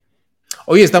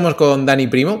Hoy estamos con Dani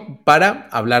Primo para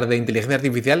hablar de inteligencia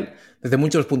artificial desde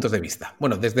muchos puntos de vista.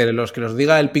 Bueno, desde los que nos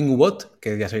diga el PinguBot,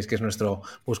 que ya sabéis que es nuestro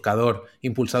buscador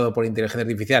impulsado por inteligencia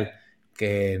artificial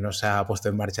que nos ha puesto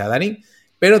en marcha Dani,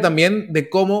 pero también de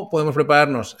cómo podemos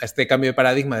prepararnos a este cambio de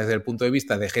paradigma desde el punto de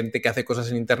vista de gente que hace cosas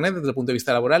en Internet, desde el punto de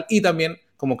vista laboral y también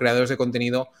como creadores de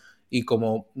contenido y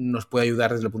cómo nos puede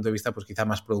ayudar desde el punto de vista pues quizá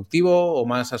más productivo o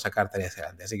más a sacar tareas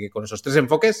adelante. Así que con esos tres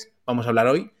enfoques vamos a hablar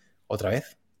hoy, otra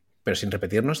vez, pero sin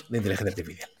repetirnos, de inteligencia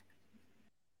artificial.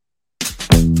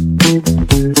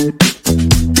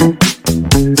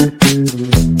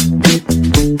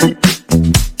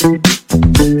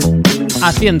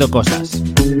 Haciendo cosas.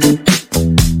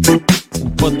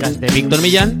 Un podcast de Víctor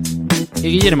Millán y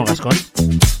Guillermo Gascón.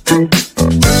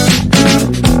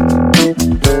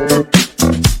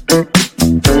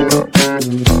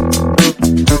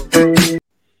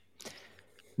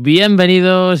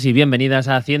 Bienvenidos y bienvenidas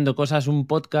a Haciendo Cosas, un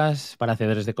podcast para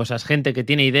hacedores de cosas, gente que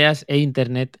tiene ideas e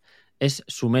Internet es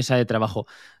su mesa de trabajo.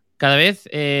 Cada vez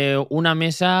una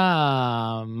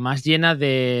mesa más llena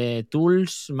de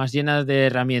tools, más llena de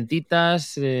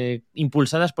herramientitas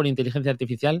impulsadas por inteligencia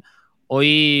artificial.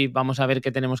 Hoy vamos a ver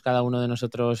qué tenemos cada uno de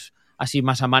nosotros así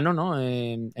más a mano, ¿no?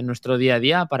 En nuestro día a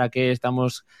día, para qué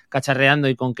estamos cacharreando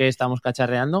y con qué estamos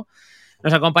cacharreando.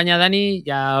 Nos acompaña Dani,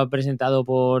 ya presentado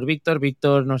por Víctor.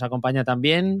 Víctor nos acompaña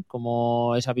también,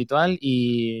 como es habitual,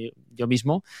 y yo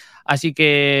mismo. Así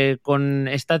que con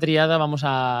esta triada vamos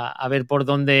a ver por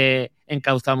dónde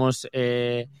encauzamos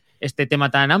este tema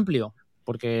tan amplio,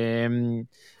 porque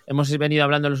hemos venido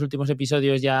hablando en los últimos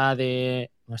episodios ya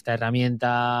de nuestra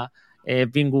herramienta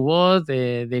PinguBot,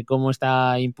 de cómo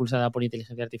está impulsada por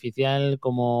inteligencia artificial,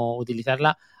 cómo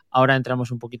utilizarla. Ahora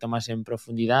entramos un poquito más en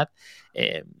profundidad.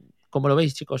 ¿Cómo lo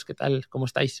veis, chicos? ¿Qué tal? ¿Cómo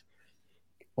estáis?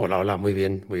 Hola, muy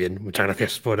bien, muy bien. Muchas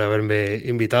gracias por haberme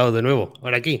invitado de nuevo.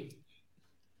 Ahora aquí.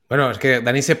 Bueno, es que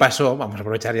Dani se pasó, vamos a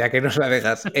aprovechar ya que nos la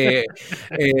dejas,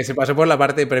 se pasó por la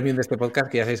parte premium de este podcast,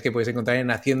 que ya sabéis que podéis encontrar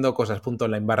en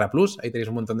haciendocosas.online/plus, ahí tenéis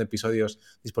un montón de episodios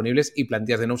disponibles y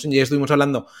plantillas de Notion, y ya estuvimos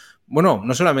hablando, bueno,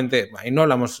 no solamente, ahí no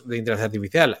hablamos de inteligencia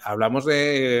artificial, hablamos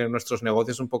de nuestros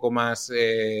negocios un poco más,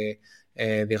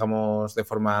 digamos, de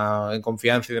forma en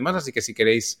confianza y demás, así que si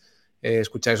queréis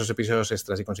escuchar esos episodios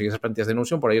extras y conseguir esas plantillas de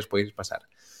Notion, por ahí os podéis pasar.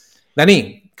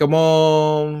 Dani,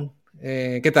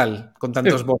 ¿qué tal con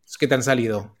tantos bots que te han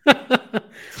salido?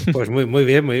 Pues muy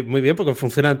bien, muy bien, porque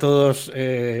funcionan todos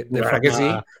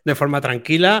de forma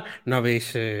tranquila. No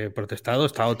habéis protestado.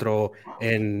 Está otro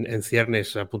en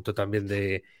ciernes a punto también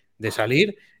de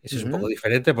salir. Ese es un poco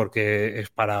diferente porque es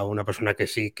para una persona que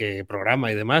sí que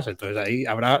programa y demás. Entonces ahí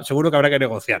seguro que habrá que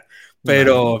negociar.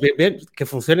 Pero bien, que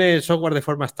funcione el software de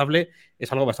forma estable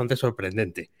es algo bastante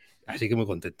sorprendente. Así que muy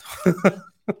contento.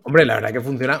 Hombre, la verdad que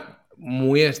funciona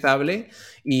muy estable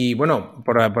y bueno,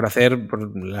 por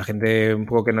la gente un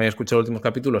poco que no haya escuchado los últimos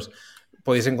capítulos,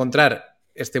 podéis encontrar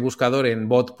este buscador en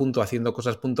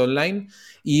bot.haciendocosas.online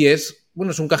y es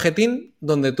un cajetín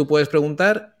donde tú puedes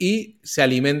preguntar y se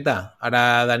alimenta.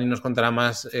 Ahora Dani nos contará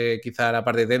más quizá la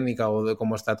parte técnica o de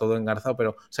cómo está todo engarzado,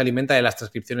 pero se alimenta de las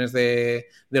transcripciones de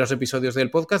los episodios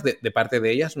del podcast, de parte de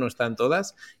ellas, no están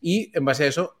todas, y en base a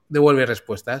eso devuelve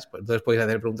respuestas. Pues entonces podéis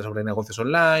hacer preguntas sobre negocios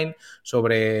online,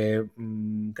 sobre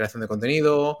creación de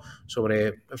contenido, sobre,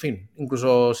 en fin,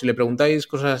 incluso si le preguntáis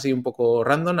cosas así un poco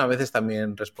random, a veces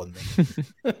también responde.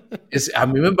 A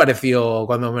mí me pareció,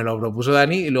 cuando me lo propuso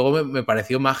Dani, y luego me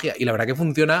pareció magia. Y la verdad que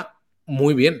funciona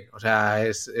muy bien. O sea,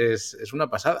 es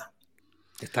una pasada.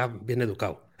 Está bien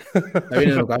educado. Está bien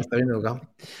educado, está bien educado.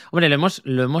 Hombre, le hemos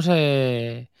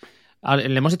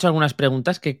hecho algunas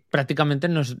preguntas que prácticamente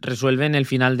nos resuelven el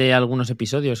final de algunos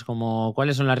episodios, como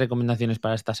cuáles son las recomendaciones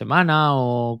para esta semana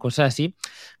o cosas así,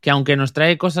 que aunque nos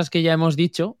trae cosas que ya hemos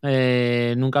dicho,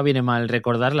 nunca viene mal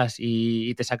recordarlas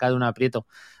y te saca de un aprieto.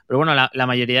 Pero bueno, la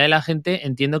mayoría de la gente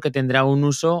entiendo que tendrá un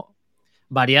uso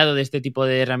variado de este tipo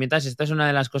de herramientas. Esta es una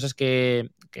de las cosas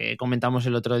que comentamos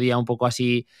el otro día un poco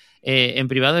así en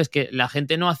privado, es que la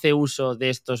gente no hace uso de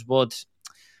estos bots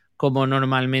como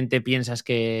normalmente piensas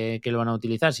que lo van a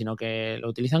utilizar, sino que lo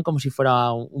utilizan como si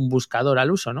fuera un buscador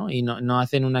al uso, ¿no? Y no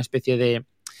hacen una especie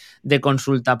de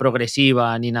consulta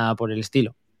progresiva ni nada por el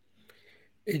estilo.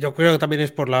 Yo creo que también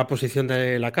es por la posición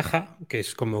de la caja, que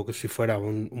es como si fuera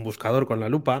un buscador con la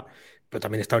lupa, pero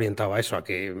también está orientado a eso, a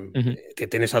que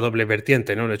tiene esa doble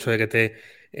vertiente, ¿no? El hecho de que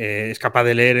es capaz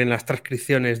de leer en las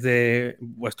transcripciones de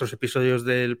vuestros episodios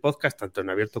del podcast, tanto en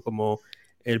abierto como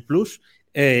el Plus,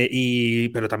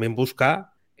 pero también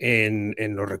busca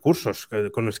en los recursos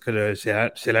con los que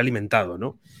se le ha alimentado,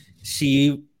 ¿no?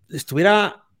 Si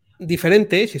estuviera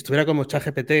diferente, si estuviera como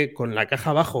ChatGPT con la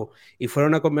caja abajo y fuera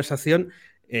una conversación,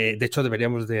 de hecho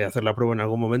deberíamos de hacer la prueba en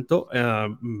algún momento,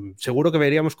 seguro que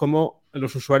veríamos cómo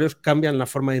los usuarios cambian la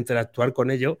forma de interactuar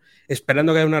con ello,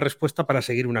 esperando que haya una respuesta para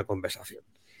seguir una conversación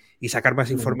y sacar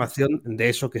más información de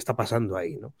eso que está pasando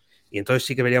ahí, ¿no? Y entonces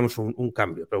sí que veríamos un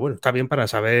cambio. Pero bueno, está bien para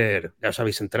saber, ya os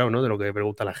habéis enterado, ¿no?, de lo que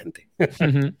pregunta la gente.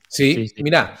 Sí,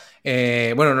 mira,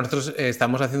 bueno, nosotros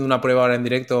estamos haciendo una prueba ahora en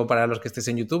directo para los que estéis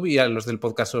en YouTube y a los del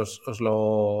podcast os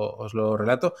lo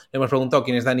relato. Le hemos preguntado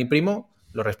quién es Dani Primo,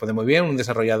 lo responde muy bien, un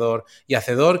desarrollador y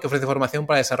hacedor que ofrece formación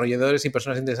para desarrolladores y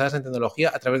personas interesadas en tecnología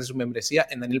a través de su membresía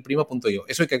en danielprimo.io.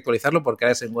 Eso hay que actualizarlo porque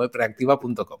ahora es en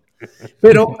webreactiva.com.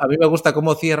 Pero a mí me gusta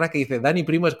cómo cierra, que dice: Dani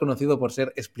Primo es conocido por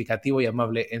ser explicativo y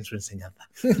amable en su enseñanza.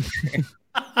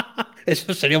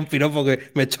 Eso sería un piropo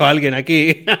que me echó alguien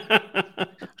aquí.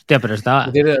 Hostia, pero estaba...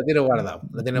 Lo tiene guardado.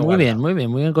 Muy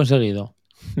bien conseguido.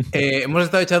 Hemos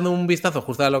estado echando un vistazo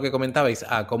justo a lo que comentabais,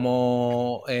 a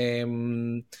cómo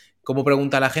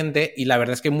pregunta la gente, y la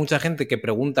verdad es que hay mucha gente que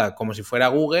pregunta como si fuera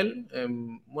Google.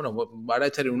 Bueno, ahora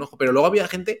echaré un ojo, pero luego había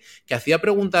gente que hacía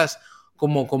preguntas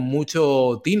como con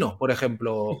mucho tino, por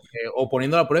ejemplo, o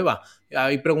poniendo a prueba.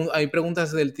 Hay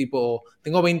preguntas del tipo: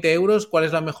 tengo 20 euros, ¿cuál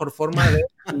es la mejor forma de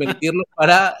invertirlos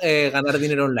para ganar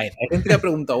dinero online? Hay gente que ha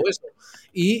preguntado eso.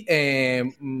 Y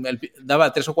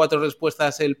daba 3 o 4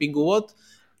 respuestas el Pingubot,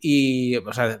 y,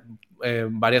 o sea,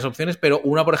 varias opciones, pero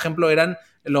una, por ejemplo, eran: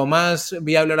 lo más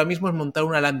viable ahora mismo es montar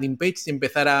una landing page y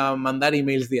empezar a mandar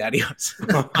emails diarios.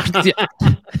 Hostia.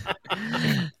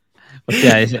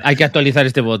 Hostia, hay que actualizar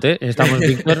este bot, ¿eh? Estamos,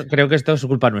 Víctor, creo que esto es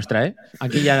culpa nuestra, ¿eh?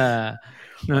 Aquí ya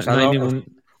no hay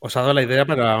ningún... Os ha dado la idea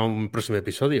para un próximo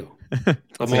episodio.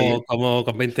 Como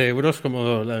con 20 euros,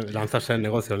 cómo lanzarse el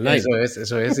negocio online.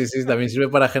 Eso es, sí, también sirve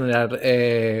para generar,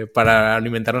 para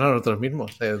alimentarnos a nosotros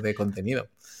mismos de contenido.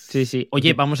 Sí.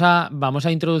 Oye, vamos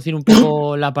a introducir un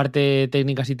poco la parte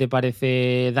técnica, si te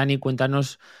parece, Dani.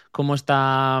 Cuéntanos cómo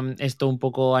está esto un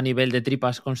poco a nivel de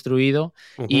tripas construido,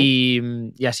 y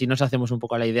así nos hacemos un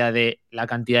poco la idea de la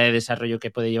cantidad de desarrollo que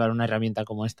puede llevar una herramienta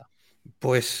como esta.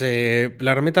 Pues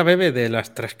la herramienta bebe de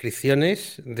las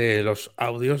transcripciones de los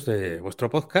audios de vuestro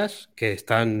podcast, que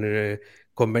están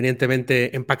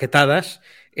convenientemente empaquetadas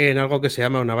en algo que se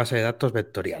llama una base de datos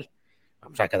vectorial.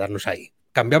 Vamos a quedarnos ahí.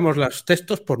 Cambiamos los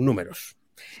textos por números.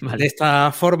 Vale. De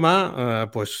esta forma,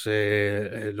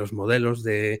 los modelos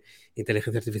de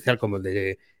inteligencia artificial como el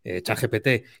de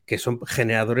ChatGPT, que son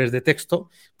generadores de texto,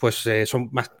 pues son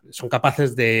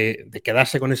capaces de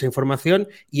quedarse con esa información,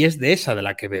 y es de esa de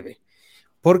la que bebe.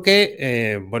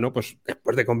 Porque, pues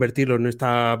después de convertirlo en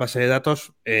esta base de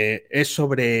datos, es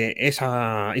sobre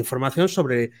esa información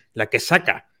sobre la que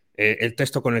saca el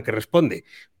texto con el que responde.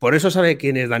 Por eso sabe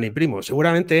quién es Dani Primo.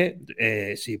 Seguramente,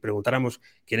 si preguntáramos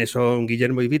quiénes son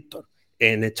Guillermo y Víctor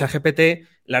en el ChatGPT,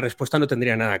 la respuesta no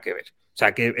tendría nada que ver. O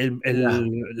sea, que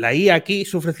la IA aquí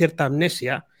sufre cierta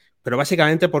amnesia, pero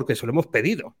básicamente porque se lo hemos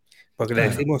pedido. Porque le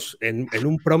decimos en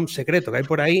un prompt secreto que hay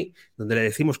por ahí, donde le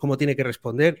decimos cómo tiene que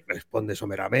responder, responde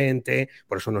someramente,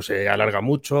 por eso no se alarga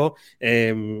mucho,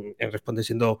 responde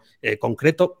siendo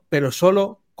concreto, pero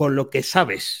solo con lo que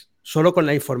sabes, solo con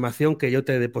la información que yo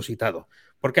te he depositado.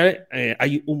 Porque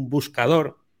hay un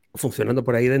buscador funcionando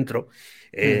por ahí dentro,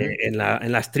 en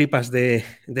las tripas de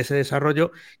ese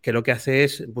desarrollo, que lo que hace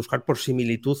es buscar por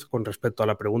similitud con respecto a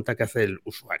la pregunta que hace el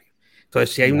usuario.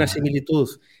 Entonces, si hay una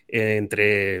similitud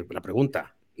entre la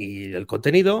pregunta y el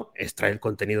contenido, extrae el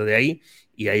contenido de ahí,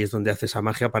 y ahí es donde hace esa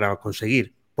magia para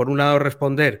conseguir, por un lado,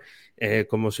 responder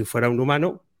como si fuera un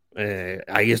humano.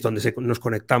 Ahí es donde nos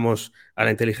conectamos a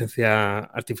la inteligencia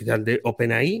artificial de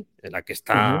OpenAI, la que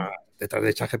está detrás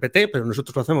de ChatGPT, pero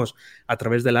nosotros lo hacemos a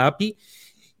través de la API.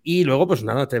 Y luego, pues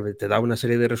nada, te da una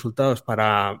serie de resultados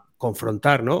para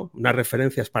confrontar, ¿no? Unas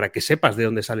referencias para que sepas de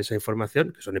dónde sale esa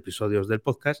información, que son episodios del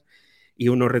podcast, y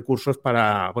unos recursos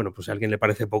para, bueno, pues si a alguien le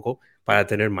parece poco, para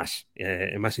tener más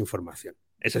información.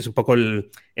 Ese es un poco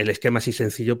el esquema así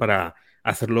sencillo para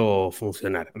hacerlo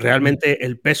funcionar. Realmente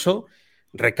el peso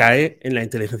recae en la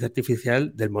inteligencia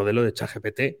artificial del modelo de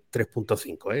ChatGPT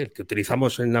 3.5, el que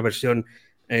utilizamos en la versión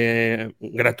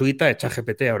gratuita de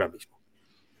ChatGPT ahora mismo.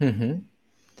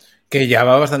 Que ya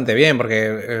va bastante bien,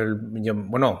 porque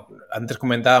antes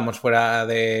comentábamos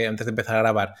antes de empezar a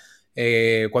grabar,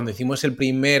 cuando hicimos el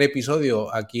primer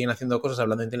episodio aquí en Haciendo Cosas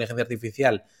hablando de inteligencia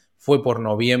artificial, fue por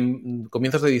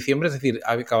comienzos de diciembre, es decir,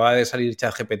 acababa de salir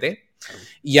ChatGPT,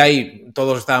 y ahí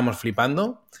todos estábamos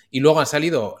flipando, y luego ha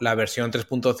salido la versión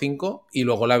 3.5 y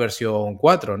luego la versión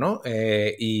 4, ¿no?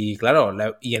 Y claro,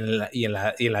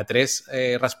 en la 3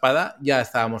 raspada ya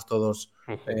estábamos todos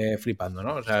flipando,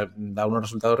 ¿no? O sea, da unos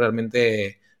resultados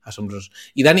realmente asombrosos.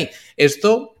 Y Dani,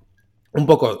 esto un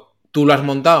poco tú lo has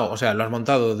montado, o sea, lo has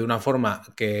montado de una forma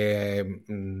que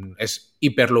es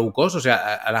hiper low cost, o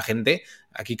sea, a la gente,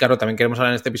 aquí claro, también queremos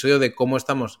hablar en este episodio de cómo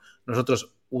estamos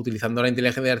nosotros utilizando la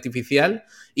inteligencia artificial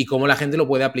y cómo la gente lo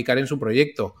puede aplicar en su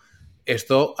proyecto.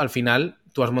 Esto, al final,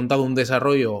 tú has montado un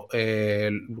desarrollo,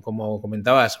 como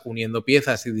comentabas, uniendo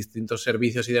piezas y distintos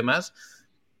servicios y demás,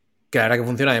 que la verdad que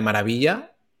funciona de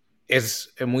maravilla,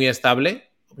 es muy estable.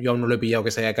 Yo aún no lo he pillado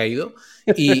que se haya caído.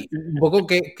 Y un poco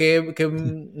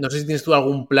no sé si tienes tú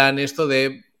algún plan esto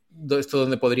de esto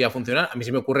donde podría funcionar. A mí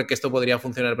sí me ocurre que esto podría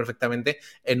funcionar perfectamente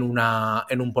en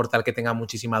un portal que tenga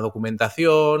muchísima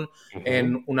documentación,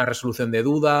 en una resolución de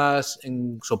dudas,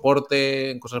 en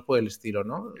soporte, en cosas por el estilo,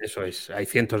 ¿no? Eso es, hay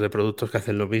cientos de productos que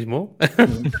hacen lo mismo,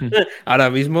 ahora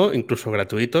mismo, incluso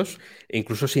gratuitos,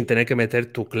 incluso sin tener que meter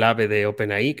tu clave de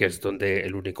OpenAI, que es donde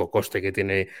el único coste que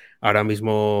tiene ahora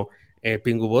mismo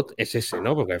Pingubot es ese,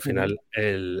 ¿no? Porque al final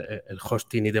el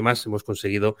hosting y demás hemos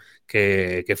conseguido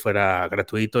que fuera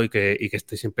gratuito y que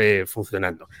esté siempre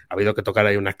funcionando. Ha habido que tocar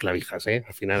ahí unas clavijas, ¿eh?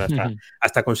 Al final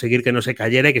hasta conseguir que no se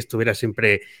cayera y que estuviera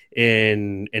siempre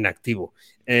en activo.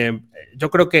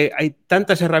 Yo creo que hay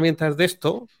tantas herramientas de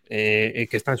esto que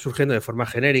están surgiendo de forma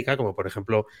genérica, como por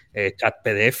ejemplo chat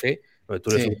PDF, donde tú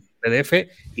le subes un PDF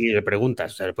y le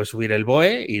preguntas, o sea, le puedes subir el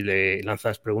BOE y le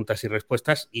lanzas preguntas y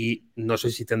respuestas y no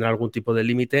sé si tendrá algún tipo de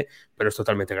límite, pero es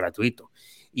totalmente gratuito.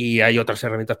 Y hay otras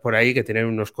herramientas por ahí que tienen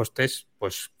unos costes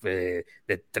pues, de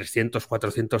 300,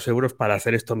 400 euros para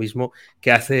hacer esto mismo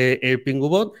que hace el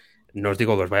Pingubot. No os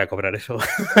digo que os vaya a cobrar eso,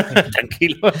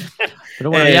 tranquilos. Pero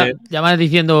bueno, ya vas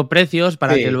diciendo precios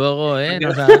para que luego no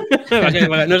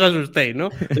os asustéis, ¿no?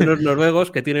 Los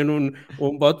noruegos que tienen un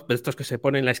bot de estos que se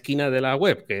pone en la esquina de la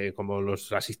web, que como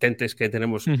los asistentes que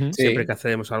tenemos siempre que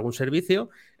accedemos a algún servicio,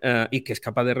 y que es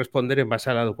capaz de responder en base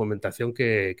a la documentación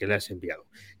que le has enviado.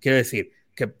 Quiero decir,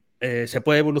 que ¿se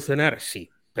puede evolucionar? Sí,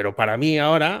 pero para mí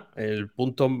ahora el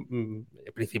punto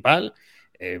principal...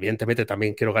 Evidentemente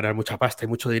también quiero ganar mucha pasta y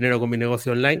mucho dinero con mi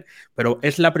negocio online, pero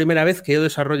es la primera vez que yo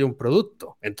desarrollo un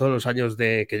producto en todos los años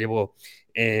que llevo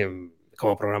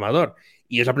como programador.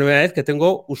 Y es la primera vez que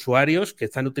tengo usuarios que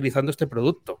están utilizando este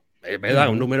producto. Me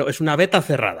da un número, es una beta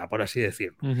cerrada, por así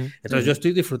decirlo. Entonces yo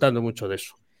estoy disfrutando mucho de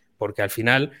eso. Porque al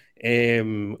final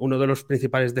uno de los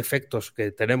principales defectos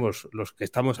que tenemos los que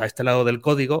estamos a este lado del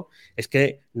código es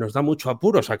que nos da mucho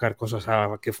apuro sacar cosas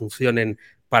que funcionen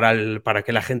para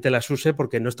que la gente las use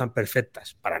porque no están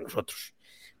perfectas para nosotros.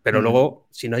 Pero luego,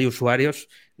 si no hay usuarios,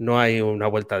 no hay una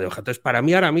vuelta de hoja. Entonces, para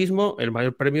mí ahora mismo el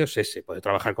mayor premio es ese, poder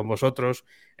trabajar con vosotros.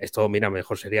 Esto, mira,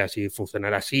 mejor sería si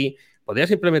funcionara así. Podrías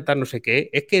implementar no sé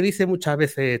qué. Es que dice muchas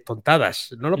veces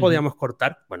tontadas, no lo podíamos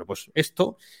cortar. Bueno, pues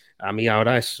esto... A mí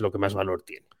ahora es lo que más valor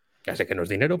tiene. Ya sé que no es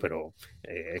dinero, pero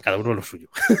cada uno lo suyo.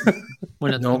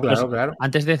 Bueno, no, claro, claro.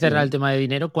 Antes de cerrar el tema de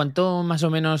dinero, ¿cuánto más o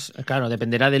menos, claro,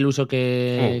 dependerá del uso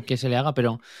que se le haga,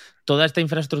 pero toda esta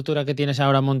infraestructura que tienes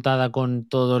ahora montada con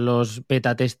todos los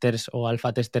beta testers o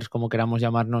alfa testers, como queramos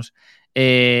llamarnos,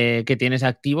 que tienes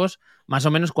activos, más o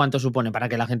menos cuánto supone, para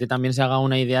que la gente también se haga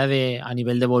una idea de, a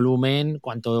nivel de volumen,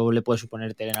 cuánto le puede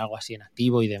suponer tener algo así en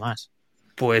activo y demás?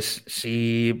 Pues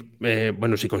si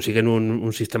consiguen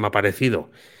un sistema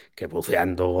parecido, que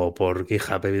buceando por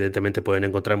GitHub evidentemente pueden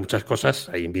encontrar muchas cosas,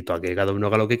 ahí invito a que cada uno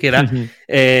haga lo que quiera,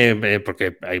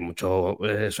 porque hay mucho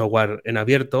software en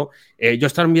abierto. Yo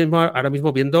ahora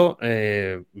mismo viendo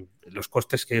los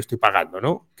costes que yo estoy pagando,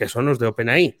 ¿no? Que son los de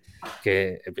OpenAI,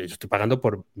 que yo estoy pagando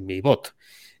por mi bot.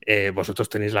 Vosotros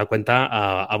tenéis la cuenta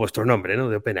a vuestro nombre, ¿no?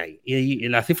 De OpenAI. Y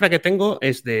la cifra que tengo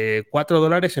es de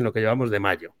 $4 en lo que llevamos de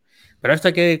mayo. Pero esto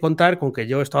hay que contar con que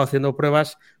yo he estado haciendo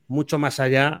pruebas mucho más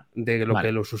allá de lo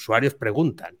que los usuarios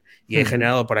preguntan. Y he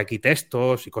generado por aquí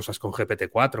textos y cosas con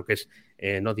GPT-4, que es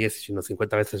no 10, sino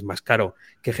 50 veces más caro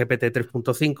que GPT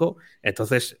 3.5.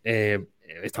 Entonces,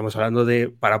 estamos hablando de,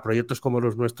 para proyectos como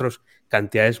los nuestros,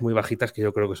 cantidades muy bajitas que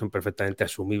yo creo que son perfectamente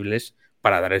asumibles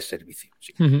para dar el servicio.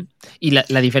 Sí. Y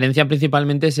la diferencia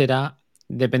principalmente será,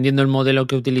 dependiendo del modelo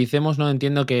que utilicemos, ¿no?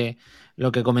 Entiendo que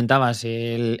lo que comentabas,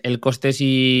 el coste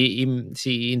si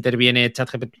interviene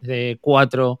ChatGPT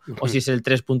 4 o si es el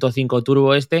 3.5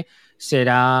 Turbo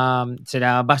será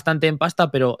bastante en pasta,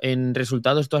 pero en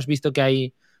resultados tú has visto que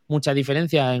hay mucha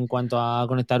diferencia en cuanto a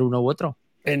conectar uno u otro.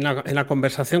 En la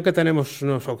conversación que tenemos,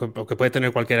 o que puede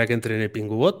tener cualquiera que entre en el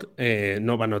Pingubot,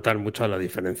 no va a notar mucho la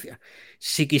diferencia.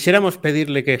 Si quisiéramos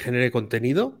pedirle que genere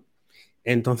contenido,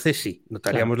 entonces sí,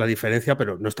 notaríamos la diferencia,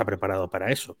 pero no está preparado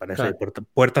para eso. Para eso hay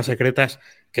puertas secretas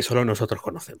que solo nosotros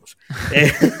conocemos.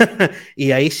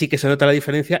 Y ahí sí que se nota la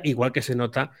diferencia, igual que se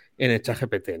nota en el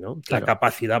ChatGPT, ¿no? La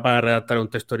capacidad para redactar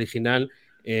un texto original,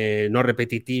 no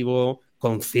repetitivo,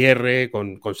 con cierre,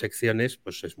 con secciones,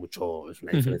 pues es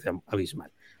una diferencia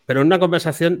abismal. Pero en una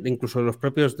conversación, incluso los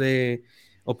propios de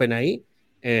OpenAI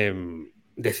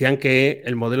decían que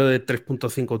el modelo de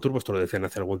 3.5 turbo, esto lo decían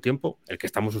hace algún tiempo, el que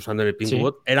estamos usando en el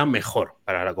Pingubot, era mejor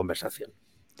para la conversación.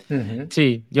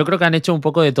 Sí, yo creo que han hecho un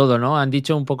poco de todo, ¿no? Han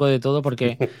dicho un poco de todo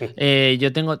porque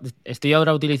estoy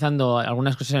ahora utilizando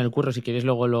algunas cosas en el curro, si queréis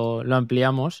luego lo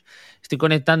ampliamos. Estoy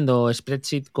conectando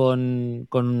Spreadsheet con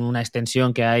una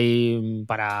extensión que hay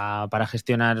para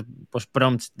gestionar pues,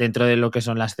 prompts dentro de lo que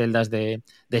son las celdas de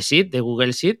Sheet, de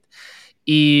Google Sheet.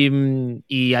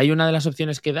 Y hay una de las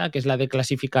opciones que da, que es la de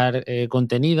clasificar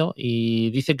contenido,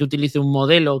 y dice que utilice un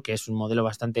modelo, que es un modelo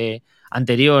bastante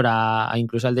anterior a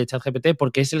incluso al de ChatGPT,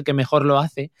 porque es el que mejor lo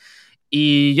hace.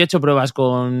 Y yo he hecho pruebas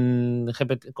con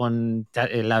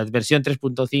la versión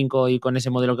 3.5 y con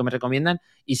ese modelo que me recomiendan,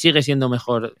 y sigue siendo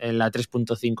mejor en la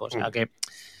 3.5. O sea que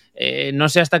no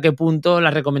sé hasta qué punto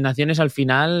las recomendaciones al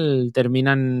final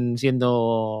terminan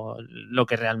siendo lo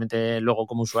que realmente luego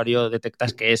como usuario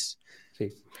detectas que es. Sí,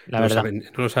 la verdad.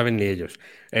 No lo saben ni ellos.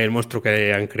 El monstruo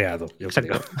que han creado, yo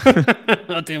Exacto. creo.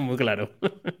 Lo tienen muy claro.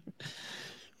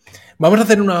 Vamos a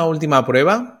hacer una última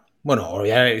prueba. Bueno,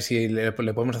 ya si le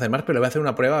podemos hacer más, pero le voy a hacer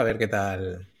una prueba a ver qué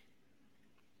tal.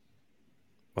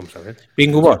 Vamos a ver.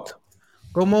 Pingubot.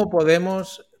 ¿Cómo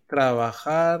podemos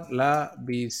trabajar la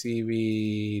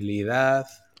visibilidad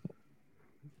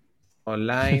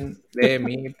online de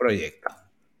mi proyecto?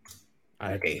 A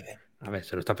ver qué dice. A ver,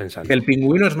 se lo está pensando. Que el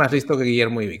pingüino es más listo que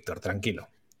Guillermo y Víctor, tranquilo.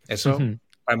 Eso,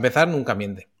 para empezar, nunca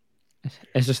miente.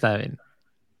 Eso está bien.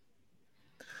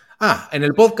 En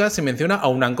el podcast se menciona a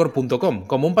unancor.com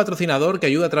como un patrocinador que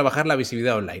ayuda a trabajar la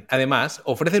visibilidad online. Además,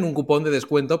 ofrecen un cupón de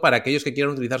descuento para aquellos que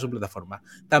quieran utilizar su plataforma.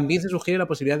 También se sugiere la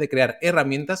posibilidad de crear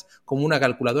herramientas como una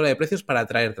calculadora de precios para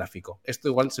atraer tráfico. Esto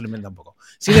igual se lo inventa un poco.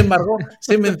 Sin embargo,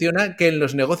 se menciona que en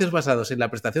los negocios basados en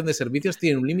la prestación de servicios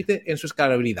tienen un límite en su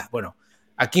escalabilidad. Bueno,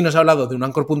 aquí nos ha hablado de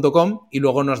unancor.com y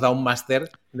luego nos da un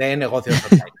máster de negocios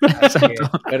online. Así que,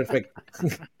 perfecto.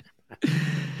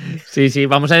 Sí,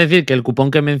 vamos a decir que el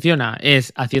cupón que menciona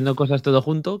es haciendo cosas todo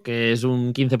junto, que es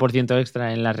un 15%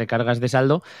 extra en las recargas de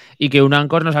saldo, y que un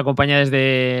Anchor nos acompaña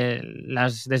desde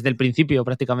el principio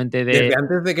prácticamente Desde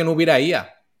antes de que no hubiera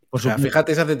IA.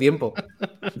 Fíjate, es hace tiempo.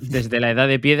 Desde la edad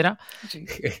de piedra.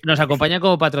 Nos acompaña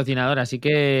como patrocinador, así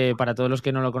que para todos los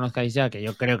que no lo conozcáis ya, que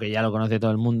yo creo que ya lo conoce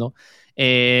todo el mundo,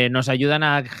 nos ayudan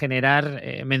a generar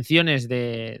menciones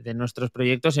de nuestros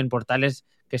proyectos en portales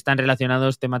que están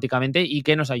relacionados temáticamente y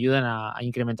que nos ayudan a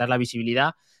incrementar la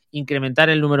visibilidad, incrementar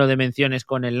el número de menciones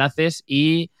con enlaces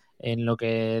y en lo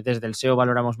que desde el SEO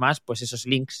valoramos más, pues esos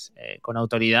links con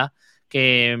autoridad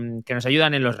que nos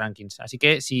ayudan en los rankings. Así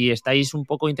que si estáis un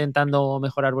poco intentando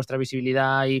mejorar vuestra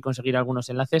visibilidad y conseguir algunos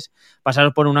enlaces,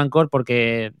 pasaros por un Anchor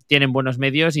porque tienen buenos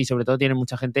medios y sobre todo tienen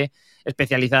mucha gente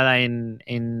especializada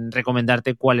en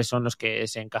recomendarte cuáles son los que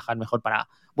se encajan mejor para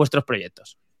vuestros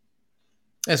proyectos.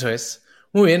 Eso es.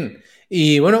 Muy bien.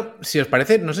 Y bueno, si os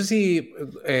parece, no sé si...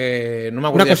 no me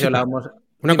acuerdo si hablábamos...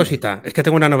 Una cosita, es que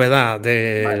tengo una novedad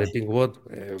de Pingubot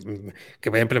que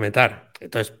voy a implementar.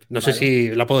 Entonces, no sé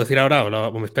si la puedo decir ahora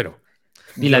o me espero.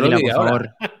 Dila, por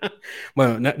favor.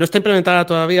 Bueno, no está implementada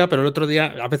todavía, pero el otro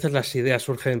día a veces las ideas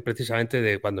surgen precisamente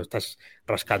de cuando estás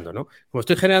rascando, ¿no? Como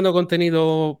estoy generando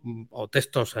contenido o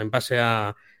textos en base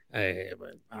a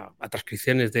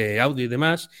transcripciones de audio y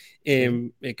demás,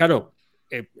 claro,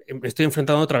 me estoy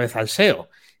enfrentando otra vez al SEO.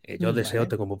 Yo de SEO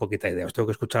tengo muy poquita idea, os tengo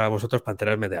que escuchar a vosotros para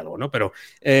enterarme de algo, ¿no? Pero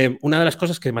una de las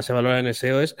cosas que más se valora en el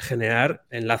SEO es generar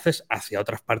enlaces hacia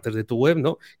otras partes de tu web,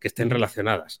 ¿no? Que estén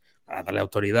relacionadas, para darle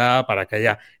autoridad, para que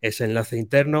haya ese enlace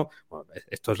interno. Bueno,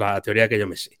 esto es la teoría que yo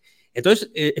me sé. Entonces,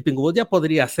 Pingubot ya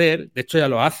podría hacer, de hecho ya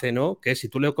lo hace, ¿no? Que si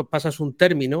tú le pasas un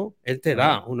término, él te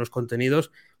da unos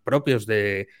contenidos propios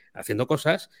de haciendo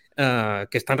cosas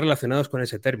que están relacionados con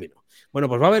ese término. Bueno,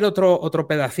 pues va a haber otro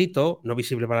pedacito, no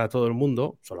visible para todo el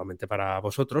mundo, solamente para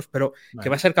vosotros, pero que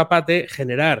va a ser capaz de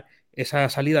generar esa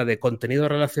salida de contenido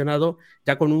relacionado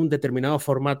ya con un determinado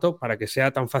formato para que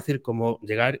sea tan fácil como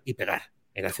llegar y pegar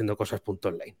en haciendo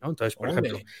cosas.online, ¿no? Entonces, por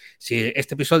ejemplo, si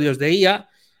este episodio es de IA,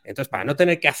 entonces, para no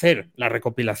tener que hacer la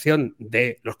recopilación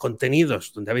de los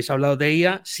contenidos donde habéis hablado de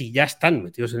IA, si ya están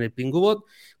metidos en el Pingubot,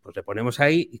 pues le ponemos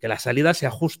ahí y que la salida se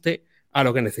ajuste a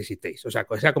lo que necesitéis. O sea,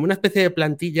 como una especie de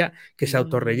plantilla que se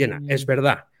autorrellena. Es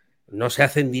verdad, no se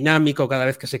hace en dinámico cada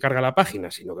vez que se carga la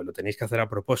página, sino que lo tenéis que hacer a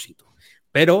propósito.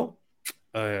 Pero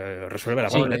resuelve la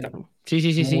papeleta, ¿no?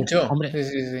 Sí. Mucho. Hombre,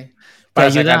 sí. Para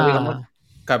sacar, digamos,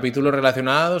 capítulos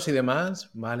relacionados y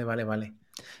demás. Vale.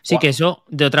 Sí, que eso,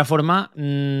 de otra forma,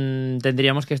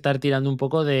 tendríamos que estar tirando un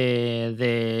poco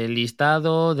de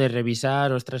listado, de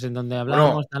revisar, ostras, en dónde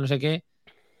hablamos, no sé qué.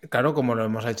 Claro, como lo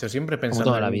hemos hecho siempre, pensando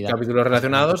toda la en vida. capítulos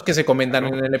relacionados que se comentan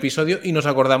en el episodio y nos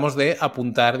acordamos de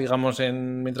apuntar, digamos,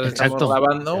 mientras estamos Exacto.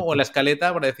 grabando o en la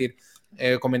escaleta para decir,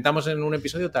 comentamos en un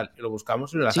episodio tal, y lo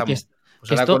buscamos y lo Sí, lanzamos. Pues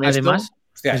que ahora esto con esto, además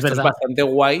hostia, es esto es verdad. bastante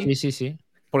guay, Sí.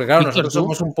 porque claro, Víctor, nosotros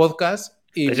somos un podcast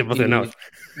Estáis emocionados.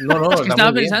 no, es que está muy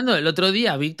estaba bien. pensando, el otro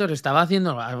día Víctor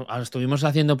estuvimos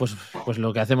haciendo pues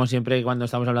lo que hacemos siempre cuando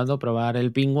estamos hablando, probar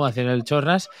el pingo, hacer el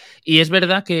chorras, y es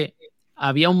verdad que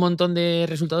había un montón de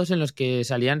resultados en los que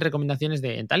salían recomendaciones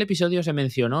de en tal episodio se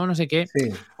mencionó no sé qué.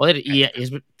 Sí. Joder, y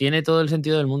tiene todo el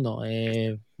sentido del mundo.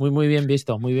 Muy bien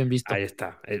visto, muy bien visto. Ahí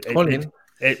está. Jolín.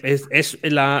 Es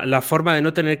la forma de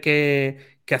no tener que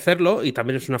hacerlo, y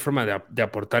también es una forma de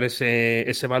aportar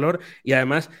ese valor, y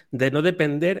además de no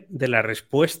depender de la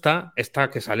respuesta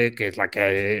esta que sale, que es la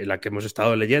que hemos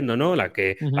estado leyendo, ¿no? La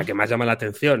que más llama la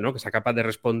atención, ¿no? Que sea capaz de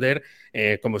responder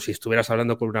como si estuvieras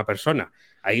hablando con una persona.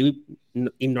 Ahí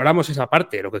ignoramos esa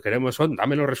parte. Lo que queremos son,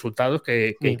 dame los resultados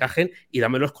que encajen y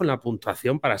dámelos con la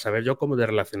puntuación para saber yo cómo de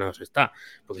relacionados está.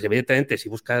 Porque evidentemente si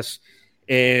buscas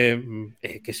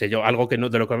qué sé yo, algo que no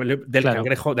del claro.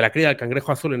 Cangrejo, de la cría del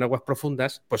cangrejo azul en aguas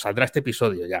profundas, pues saldrá este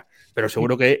episodio ya. Pero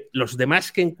seguro que los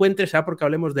demás que encuentres será porque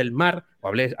hablemos del mar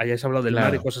o hayáis hablado del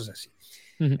mar y cosas así.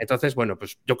 Entonces, bueno,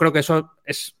 pues yo creo que eso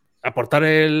es aportar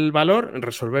el valor,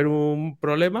 resolver un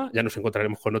problema. Ya nos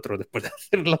encontraremos con otro después de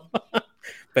hacerlo.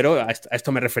 Pero a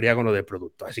esto me refería con lo de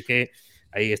producto. Así que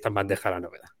ahí está en bandeja la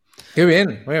novedad. Qué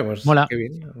bien, oye, pues mola. qué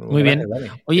bien. Muy Gracias, bien.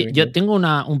 Dani. Oye, bien, yo tengo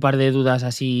un par de dudas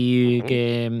así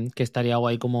que estaría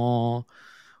guay como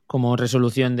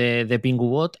resolución de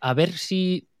PinguBot. A ver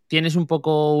si tienes un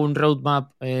poco un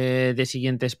roadmap de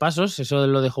siguientes pasos. Eso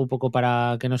lo dejo un poco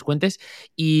para que nos cuentes.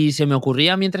 Y se me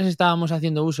ocurría mientras estábamos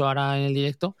haciendo uso ahora en el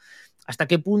directo, ¿hasta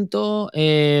qué punto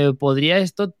podría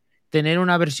esto tener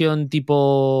una versión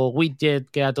tipo widget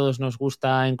que a todos nos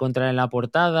gusta encontrar en la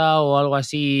portada o algo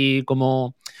así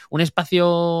como un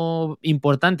espacio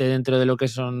importante dentro de lo que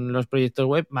son los proyectos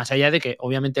web, más allá de que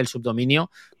obviamente el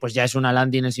subdominio pues ya es una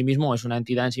landing en sí mismo o es una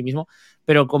entidad en sí mismo,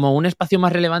 pero como un espacio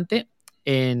más relevante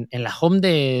en la home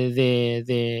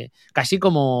de casi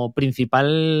como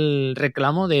principal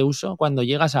reclamo de uso cuando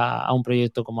llegas a un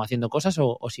proyecto como haciendo cosas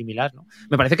o similar, ¿no?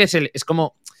 Me parece que es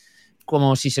como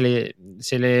si se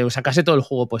le sacase todo el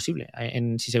jugo posible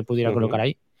si se pudiera colocar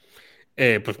ahí.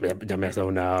 Pues ya me has dado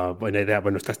una buena idea.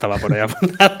 Bueno, esta estaba por ahí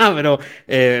apuntada, pero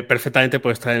perfectamente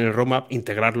puede estar en el roadmap,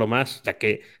 integrarlo más, ya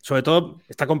que sobre todo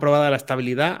está comprobada la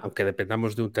estabilidad, aunque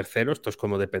dependamos de un tercero. Esto es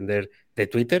como depender de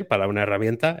Twitter para una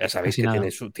herramienta. Ya sabéis que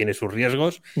tiene sus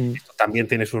riesgos. Esto también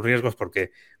tiene sus riesgos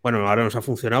porque, bueno, ahora nos ha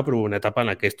funcionado, pero hubo una etapa en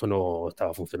la que esto no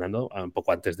estaba funcionando, un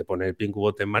poco antes de poner el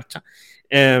PinguBot en marcha.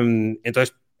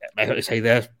 Entonces, esa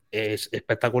idea es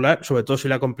espectacular, sobre todo si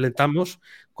la completamos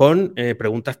con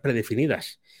preguntas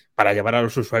predefinidas para llevar a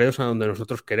los usuarios a donde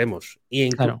nosotros queremos. Y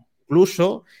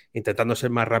incluso intentando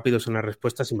ser más rápidos en las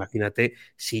respuestas, imagínate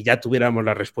si ya tuviéramos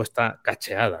la respuesta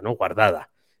cacheada, ¿no? Guardada,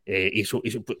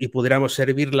 y pudiéramos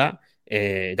servirla,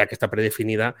 ya que está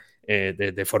predefinida,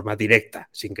 de forma directa,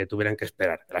 sin que tuvieran que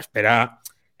esperar. La espera,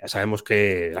 ya sabemos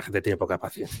que la gente tiene poca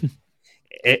paciencia.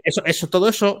 Todo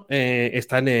eso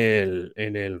está en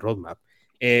el roadmap.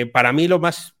 Para mí lo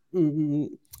más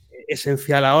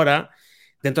esencial ahora,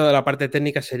 dentro de la parte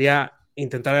técnica, sería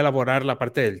intentar elaborar la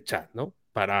parte del chat, ¿no?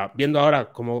 Viendo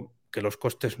ahora como que los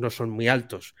costes no son muy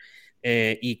altos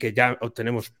y que ya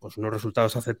obtenemos pues, unos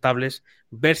resultados aceptables,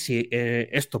 ver si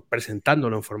esto,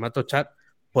 presentándolo en formato chat,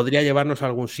 podría llevarnos a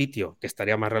algún sitio que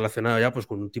estaría más relacionado ya pues,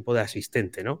 con un tipo de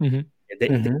asistente, ¿no?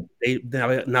 De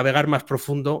navegar más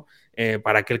profundo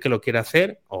para aquel que lo quiera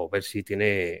hacer o ver si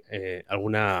tiene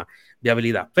alguna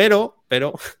viabilidad. Pero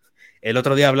el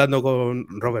otro día hablando con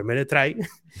Robert Menetray,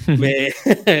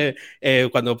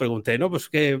 cuando pregunté, ¿no? Pues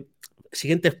qué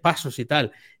siguientes pasos y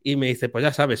tal, y me dice, pues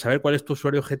ya sabes, saber cuál es tu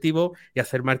usuario objetivo y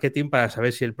hacer marketing para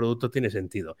saber si el producto tiene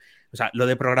sentido. O sea, lo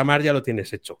de programar ya lo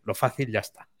tienes hecho, lo fácil ya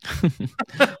está.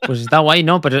 Pues está guay,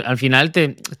 ¿no? Pero al final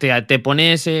te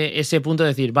pone ese punto de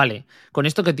decir, vale, con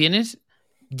esto que tienes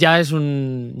ya es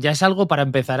algo para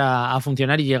empezar a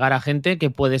funcionar y llegar a gente que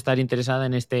puede estar interesada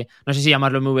en este, no sé si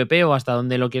llamarlo MVP o hasta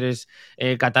dónde lo quieres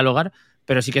catalogar,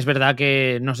 pero sí que es verdad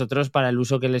que nosotros para el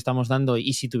uso que le estamos dando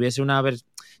y si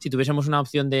tuviésemos una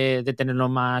opción de tenerlo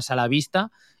más a la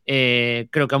vista,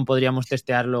 creo que aún podríamos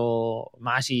testearlo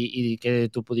más y que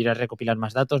tú pudieras recopilar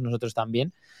más datos, nosotros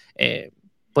también.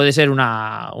 Puede ser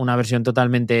una versión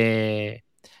totalmente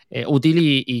útil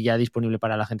y ya disponible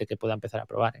para la gente que pueda empezar a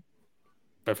probar.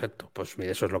 Perfecto, pues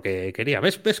mira, eso es lo que quería.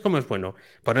 ¿Ves cómo es bueno?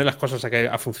 Poner las cosas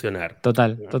a funcionar.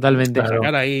 Totalmente.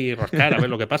 Sacar ahí, rascar, a ver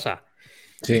lo que pasa.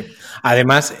 Sí,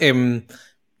 además,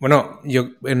 Bueno,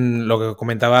 yo en lo que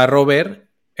comentaba Robert,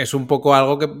 es un poco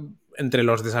algo que entre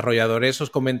los desarrolladores os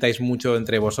comentáis mucho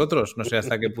entre vosotros. No sé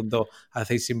hasta qué punto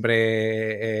hacéis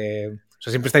siempre... o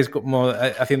sea, siempre estáis como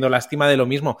haciendo lástima de lo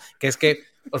mismo, que es que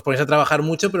os ponéis a trabajar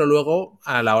mucho, pero luego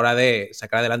a la hora de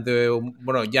sacar adelante,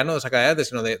 bueno, ya no de sacar adelante,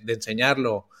 sino de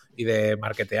enseñarlo y de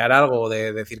marketear algo,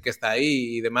 de decir que está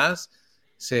ahí y demás,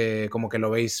 como que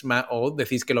lo veis más, o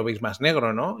decís que lo veis más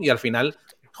negro, ¿no? Y al final,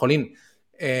 jolín,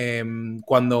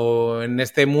 cuando en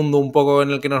este mundo un poco en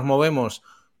el que nos movemos,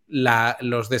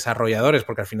 los desarrolladores,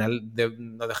 porque al final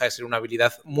no deja de ser una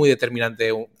habilidad muy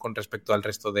determinante con respecto al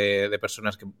resto de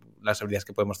personas, las habilidades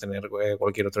que podemos tener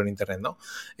cualquier otro en Internet, ¿no?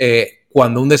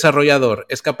 Cuando un desarrollador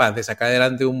es capaz de sacar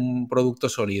adelante un producto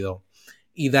sólido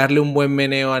y darle un buen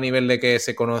meneo a nivel de que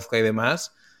se conozca y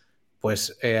demás,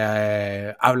 pues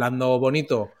hablando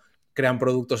bonito crean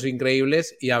productos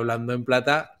increíbles y hablando en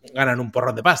plata ganan un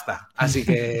porrón de pasta. Así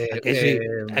que, ¿A que sí?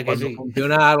 ¿A que cuando sí?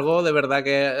 funciona algo de verdad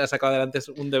que ha sacado adelante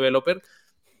un developer,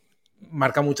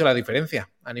 marca mucho la diferencia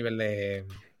a nivel de...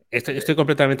 Estoy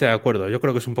completamente de acuerdo. Yo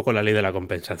creo que es un poco la ley de la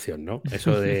compensación, ¿no?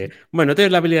 Eso de, bueno,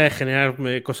 tienes la habilidad de generar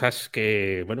cosas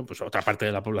que, bueno, pues otra parte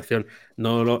de la población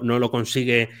no lo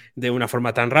consigue de una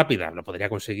forma tan rápida. Lo podría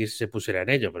conseguir si se pusiera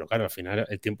en ello, pero claro, al final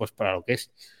el tiempo es para lo que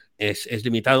es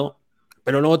limitado.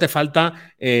 Pero luego te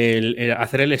falta el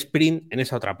hacer el sprint en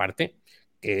esa otra parte,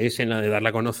 que es en la de darla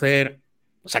a conocer,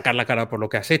 sacar la cara por lo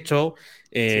que has hecho,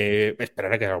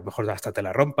 esperar a que a lo mejor hasta te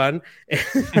la rompan,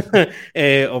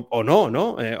 o no,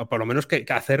 ¿no? O por lo menos que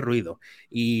hacer ruido.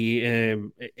 Y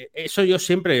eso yo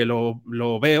siempre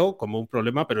lo veo como un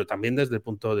problema, pero también desde el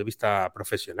punto de vista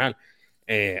profesional.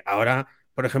 Ahora,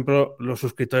 por ejemplo, los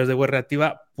suscriptores de Web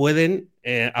Reactiva pueden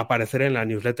aparecer en la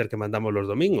newsletter que mandamos los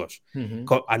domingos,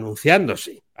 anunciando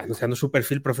su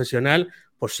perfil profesional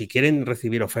por si quieren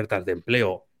recibir ofertas de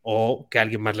empleo o que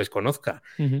alguien más les conozca.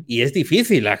 Y es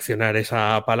difícil accionar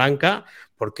esa palanca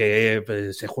porque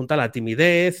pues, se junta la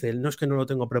timidez, no es que no lo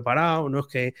tengo preparado, no es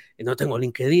que no tengo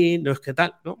LinkedIn, no es que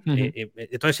tal, ¿no?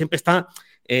 Entonces siempre está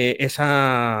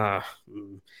esa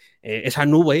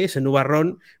nube, ese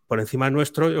nubarrón por encima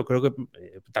nuestro, yo creo que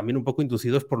también un poco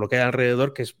inducidos por lo que hay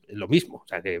alrededor, que es lo mismo. O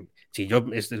sea, que si yo,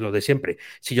 es lo de siempre,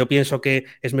 si yo pienso que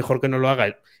es mejor que no lo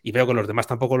haga y veo que los demás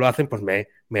tampoco lo hacen, pues me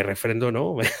refrendo,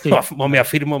 ¿no? Sí. O me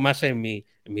afirmo más en mi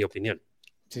opinión.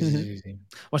 Sí.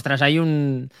 Ostras, hay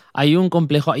un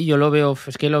complejo ahí, yo lo veo,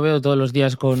 es que lo veo todos los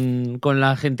días con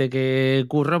la gente que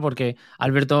curro, porque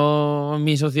Alberto,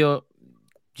 mi socio,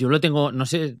 yo lo tengo, no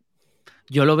sé,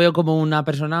 yo lo veo como una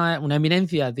persona, una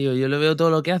eminencia, tío. Yo lo veo todo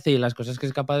lo que hace y las cosas que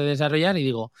es capaz de desarrollar y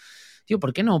digo, tío,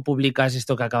 ¿por qué no publicas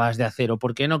esto que acabas de hacer? ¿O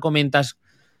por qué no comentas?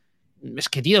 Es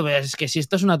que, tío, es que si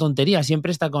esto es una tontería,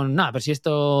 siempre está con, nada, pero si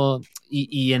esto...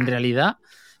 Y en realidad,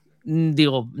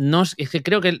 digo, no, es que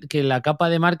creo que la capa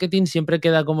de marketing siempre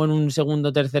queda como en un segundo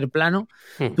o tercer plano.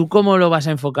 ¿Tú cómo lo vas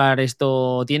a enfocar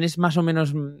esto? ¿Tienes más o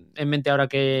menos en mente ahora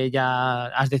que ya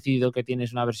has decidido que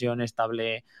tienes una versión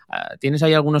estable? ¿Tienes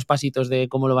ahí algunos pasitos de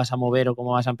cómo lo vas a mover o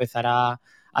cómo vas a empezar a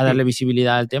darle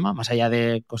visibilidad al tema, más allá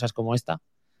de cosas como esta?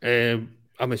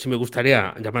 A mí sí me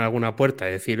gustaría llamar a alguna puerta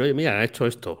y decir, oye, mira, he hecho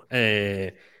esto.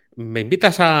 ¿Me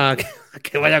invitas a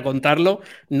que vaya a contarlo?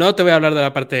 No te voy a hablar de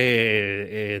la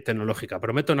parte tecnológica,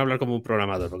 prometo no hablar como un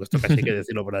programador, porque esto casi hay que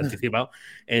decirlo por anticipado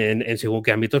en según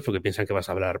qué ámbitos, porque piensan que vas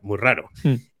a hablar muy raro.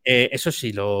 Eso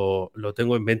sí lo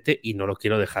tengo en mente y no lo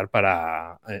quiero dejar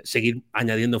para seguir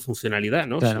añadiendo funcionalidad,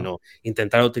 ¿no? Claro. Sino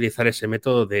intentar utilizar ese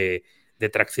método de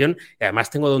tracción. Y además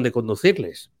tengo donde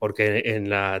conducirles, porque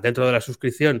dentro de la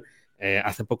suscripción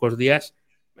hace pocos días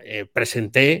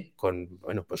presenté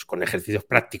pues con ejercicios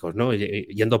prácticos, ¿no?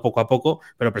 Yendo poco a poco,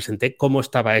 pero presenté cómo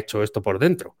estaba hecho esto por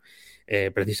dentro.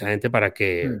 Precisamente para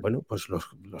que bueno, pues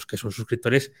los que son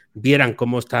suscriptores vieran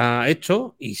cómo está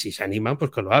hecho y si se animan, pues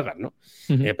que lo hagan, ¿no?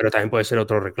 Pero también puede ser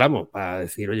otro reclamo para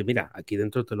decir, oye, mira, aquí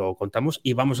dentro te lo contamos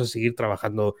y vamos a seguir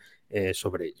trabajando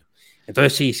sobre ello.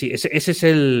 Entonces, sí, ese es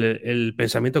el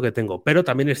pensamiento que tengo. Pero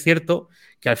también es cierto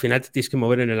que al final te tienes que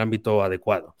mover en el ámbito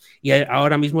adecuado. Y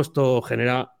ahora mismo esto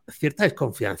genera cierta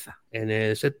desconfianza en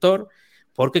el sector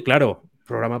porque, claro,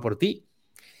 programa por ti.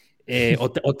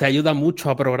 O te ayuda mucho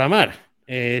a programar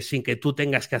sin que tú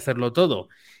tengas que hacerlo todo.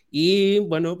 Y,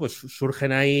 bueno, pues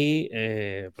surgen ahí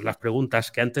pues las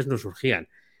preguntas que antes no surgían.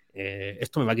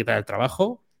 ¿Esto me va a quitar el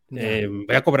trabajo?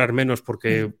 ¿Voy a cobrar menos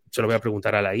porque se lo voy a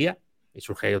preguntar a la IA? Y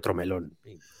surge ahí otro melón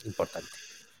importante.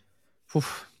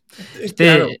 Uf,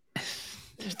 claro.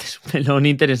 Este es un melón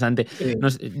interesante. Sí. No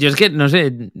sé, yo es que, no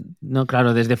sé, no,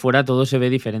 claro, desde fuera todo se ve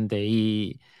diferente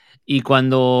y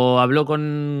cuando hablo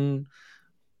con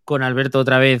con Alberto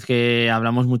otra vez, que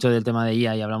hablamos mucho del tema de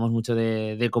IA y hablamos mucho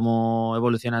de cómo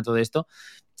evoluciona todo esto,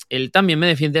 él también me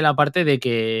defiende la parte de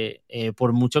que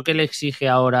por mucho que le exige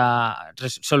ahora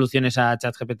soluciones a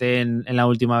ChatGPT en la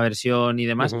última versión y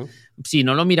demás, si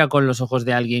no lo mira con los ojos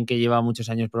de alguien que lleva muchos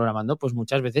años programando, pues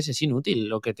muchas veces es inútil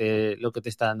lo que te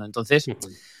está dando. Entonces,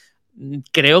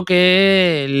 creo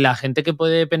que la gente que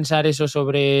puede pensar eso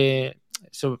en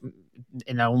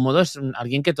algún modo es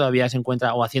alguien que todavía se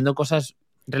encuentra o haciendo cosas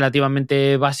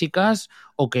relativamente básicas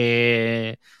o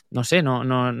que, no sé,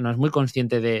 no es muy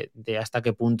consciente de hasta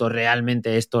qué punto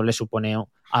realmente esto le supone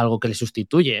algo que le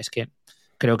sustituye. Es que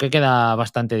creo que queda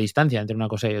bastante distancia entre una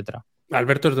cosa y otra.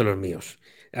 Alberto es de los míos.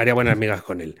 Haría buenas migas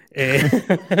con él.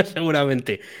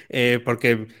 Seguramente.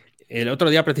 Porque el otro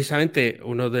día, precisamente,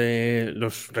 uno de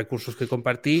los recursos que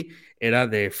compartí era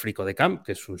de Fricodecamp,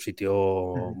 que es un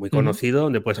sitio muy conocido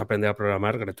donde puedes aprender a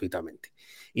programar gratuitamente.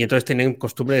 Y entonces tienen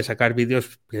costumbre de sacar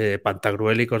vídeos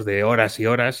pantagruélicos de horas y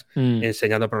horas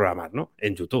enseñando a programar, ¿no?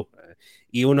 En YouTube.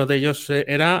 Y uno de ellos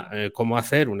era cómo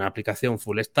hacer una aplicación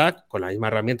full stack con la misma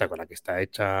herramienta con la que está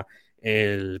hecha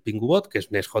el PinguBot, que es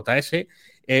Nest.js,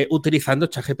 utilizando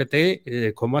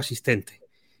ChatGPT como asistente.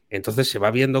 Entonces se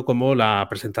va viendo cómo la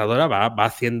presentadora va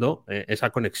haciendo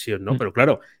esa conexión, ¿no? Pero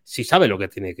claro, si sabe lo que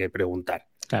tiene que preguntar.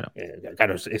 Claro.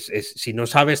 Claro, si no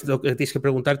sabes lo que tienes que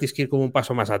preguntar, tienes que ir como un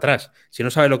paso más atrás. Si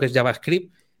no sabes lo que es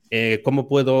JavaScript, ¿cómo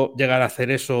puedo llegar a hacer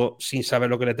eso sin saber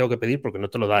lo que le tengo que pedir? Porque no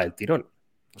te lo da el tirón.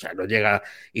 O sea, no llega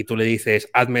y tú le dices,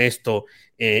 hazme esto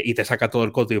y te saca todo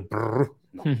el código.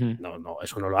 No,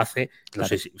 eso no lo hace. No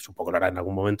sé si, supongo que lo hará en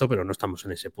algún momento, pero no estamos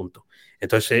en ese punto.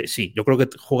 Entonces, sí, yo creo que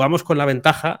jugamos con la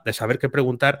ventaja de saber qué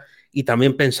preguntar y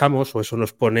también pensamos, o eso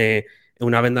nos pone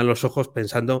una venda en los ojos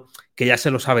pensando que ya se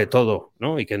lo sabe todo,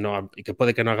 ¿no? Y que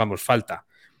puede que no hagamos falta,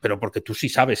 pero porque tú sí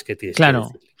sabes qué tienes que decir.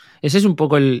 Claro, ese es un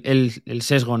poco el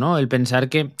sesgo, ¿no? El pensar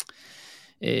que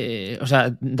o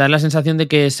sea, dar la sensación de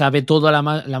que sabe todo, la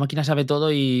máquina sabe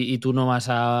todo y tú no vas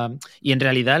a... Y en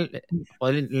realidad,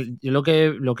 joder, yo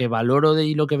lo que valoro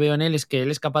y lo que veo en él es que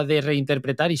él es capaz de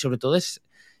reinterpretar y sobre todo es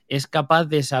capaz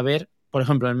de saber, por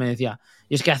ejemplo, él me decía,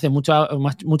 y es que hace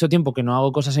mucho tiempo que no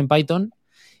hago cosas en Python,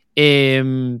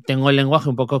 tengo el lenguaje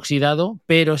un poco oxidado,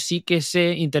 pero sí que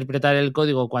sé interpretar el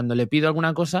código cuando le pido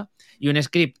alguna cosa y un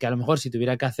script que a lo mejor si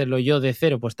tuviera que hacerlo yo de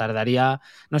cero pues tardaría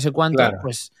no sé cuánto,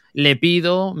 pues le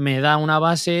pido, me da una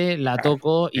base, la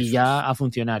toco y ya a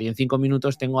funcionar y en 5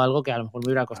 minutos tengo algo que a lo mejor me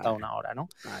hubiera costado una hora, ¿no?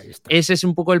 Ese es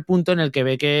un poco el punto en el que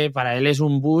ve que para él es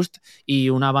un boost y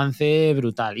un avance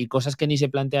brutal y cosas que ni se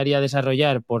plantearía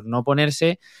desarrollar por no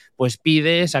ponerse, pues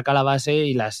pide, saca la base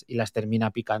y las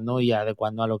termina picando y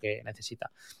adecuando a lo que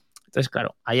necesita. Entonces,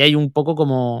 claro, ahí hay un poco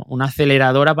como una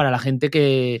aceleradora para la gente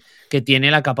que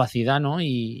tiene la capacidad, ¿no?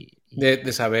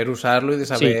 De saber usarlo y de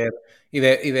saber... Sí. Y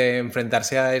de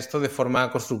enfrentarse a esto de forma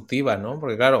constructiva, ¿no?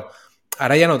 Porque claro,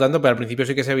 ahora ya no tanto, pero al principio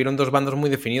sí que se vieron dos bandos muy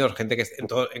definidos, gente que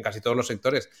en casi todos los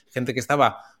sectores, gente que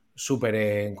estaba súper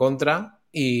en contra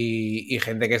y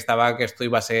gente que estaba que esto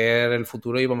iba a ser el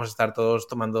futuro y íbamos a estar todos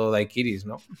tomando daiquiris,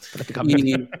 ¿no?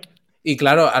 Y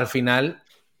claro, al final,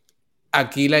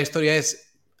 aquí la historia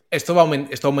es, esto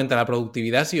aumenta la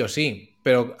productividad sí o sí,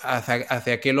 pero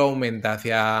 ¿hacia qué lo aumenta?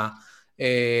 Hacia...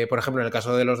 por ejemplo, en el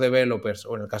caso de los developers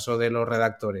o en el caso de los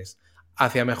redactores,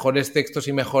 ¿hacia mejores textos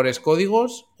y mejores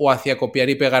códigos o hacia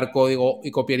copiar y pegar código y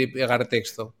copiar y pegar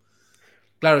texto?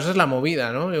 Claro, esa es la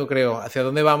movida, ¿no? Yo creo, ¿hacia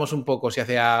dónde vamos un poco? Si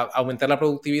hacia aumentar la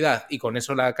productividad y con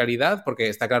eso la calidad, porque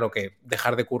está claro que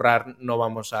dejar de currar no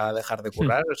vamos a dejar de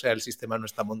currar, o sea, el sistema no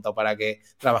está montado para que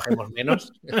trabajemos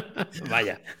menos.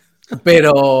 Vaya.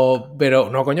 Pero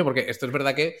no, coño, porque esto es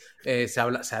verdad que se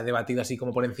ha debatido así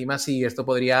como por encima si esto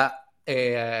podría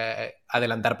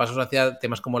adelantar pasos hacia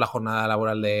temas como la jornada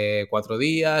laboral de 4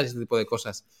 días, ese tipo de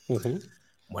cosas.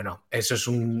 Bueno, eso es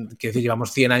quiero decir,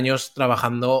 llevamos 100 años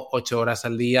trabajando 8 horas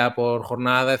al día por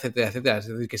jornada, etcétera, etcétera. Es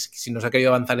decir, que si no se ha querido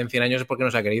avanzar en 100 años es porque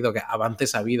no se ha querido, que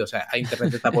avances ha habido. O sea,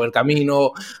 Internet está por el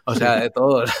camino, o sea, de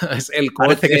todo. Es el coche,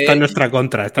 parece que está en nuestra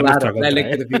contra, la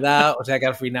electricidad, o sea, que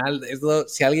al final, esto,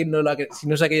 si alguien si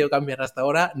no se ha querido cambiar hasta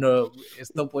ahora, no,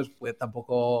 esto pues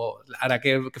tampoco hará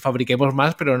que fabriquemos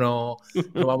más, pero no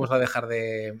vamos a dejar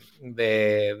de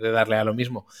darle a lo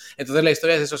mismo. Entonces la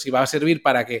historia es eso, si va a servir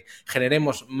para que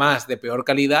generemos más de peor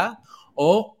calidad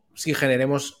o si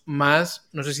generemos más,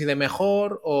 no sé si de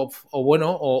mejor o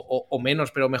bueno, o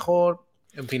menos, pero mejor.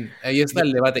 En fin, ahí está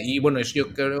el debate. Y bueno,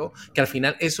 yo creo que al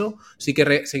final eso sí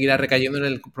que seguirá recayendo en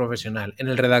el profesional, en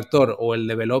el redactor o el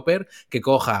developer que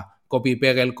coja, copie y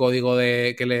pegue el código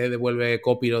que le devuelve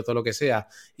copy o todo lo que sea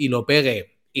y lo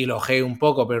pegue y lo ojee un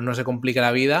poco, pero no se complique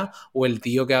la vida, o el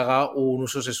tío que haga un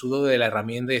uso sesudo de la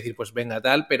herramienta y decir, pues venga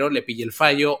tal, pero le pille el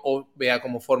fallo o vea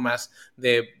como formas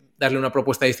de darle una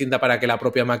propuesta distinta para que la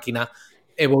propia máquina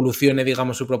evolucione,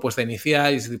 digamos, su propuesta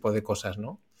inicial y ese tipo de cosas,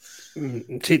 ¿no?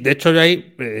 Sí, de hecho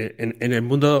hay en el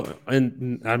mundo,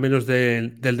 al menos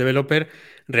del developer,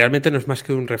 realmente no es más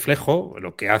que un reflejo.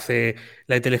 Lo que hace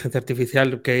la inteligencia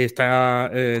artificial que está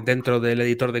dentro del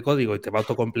editor de código y te va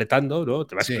autocompletando, ¿no?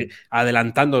 Te va Sí,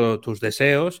 adelantando tus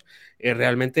deseos, es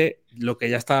realmente lo que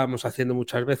ya estábamos haciendo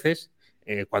muchas veces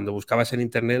cuando buscabas en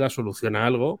internet la solución a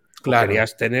algo o claro.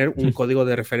 querías tener un código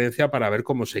de referencia para ver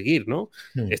cómo seguir, ¿no?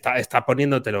 Está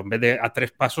poniéndotelo en vez de a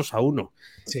 3 pasos a uno.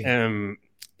 Sí,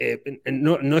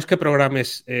 No es que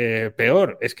programes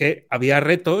peor, es que había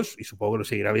retos, y supongo que lo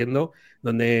seguirá habiendo,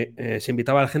 donde se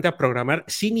invitaba a la gente a programar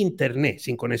sin internet,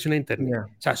 sin conexión a internet. yeah,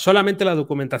 O sea, solamente la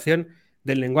documentación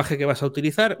del lenguaje que vas a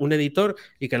utilizar, un editor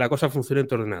y que la cosa funcione en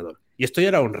tu ordenador. Y esto ya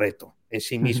era un reto en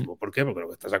sí mismo. ¿Por qué? Porque lo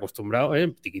que estás acostumbrado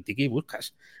es tiqui tiqui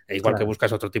buscas, igual que claro.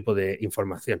 buscas otro tipo de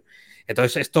información.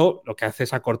 Entonces, esto lo que hace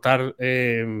es acortar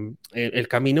el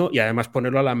camino y además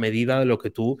ponerlo a la medida de lo que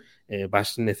tú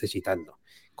vas necesitando.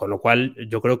 Con lo cual,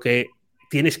 yo creo que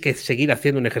tienes que seguir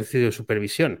haciendo un ejercicio de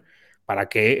supervisión para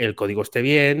que el código esté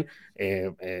bien,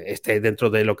 esté dentro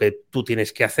de lo que tú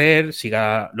tienes que hacer,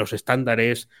 siga los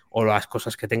estándares o las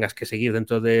cosas que tengas que seguir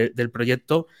dentro del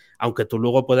proyecto, aunque tú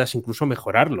luego puedas incluso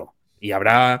mejorarlo. Y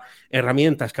habrá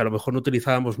herramientas que a lo mejor no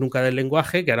utilizábamos nunca del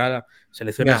lenguaje, que ahora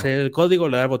seleccionas Yeah, el código,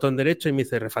 le das el botón derecho y me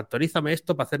dice refactorízame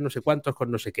esto para hacer no sé cuántos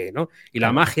con no sé qué, ¿no? Y la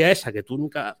claro. magia esa que tú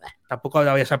nunca, tampoco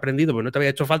la habías aprendido, porque no te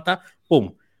había hecho falta,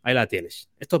 ¡pum! Ahí la tienes.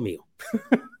 Esto es mío.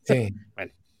 Sí.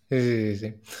 Vale. Sí, sí,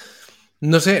 sí.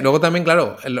 No sé, luego también,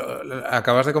 claro,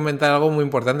 acabas de comentar algo muy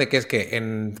importante, que es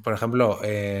que, por ejemplo,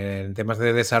 en temas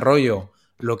de desarrollo,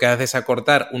 lo que hace es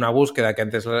acortar una búsqueda que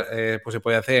antes pues se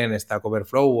puede hacer en Stack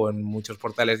Overflow o en muchos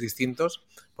portales distintos.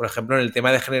 Por ejemplo, en el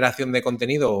tema de generación de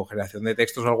contenido o generación de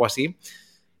textos o algo así,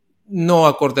 no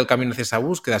acorta el camino hacia esa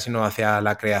búsqueda, sino hacia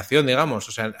la creación, digamos.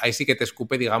 O sea, ahí sí que te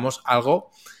escupe, digamos,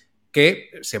 algo que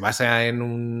se basa en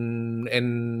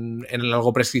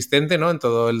algo preexistente, ¿no? En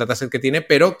todo el dataset que tiene,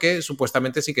 pero que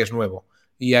supuestamente sí que es nuevo.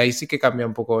 Y ahí sí que cambia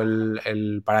un poco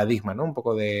el paradigma, ¿no? Un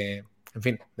poco de, en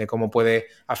fin, de cómo puede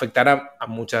afectar a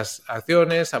muchas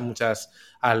acciones,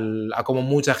 a cómo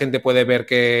mucha gente puede ver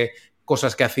que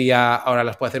cosas que hacía ahora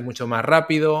las puede hacer mucho más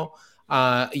rápido.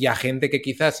 Y a gente que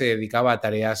quizás se dedicaba a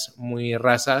tareas muy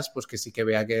rasas, pues que sí que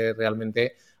vea que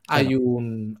realmente Claro.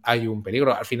 hay un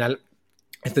peligro. Al final,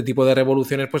 este tipo de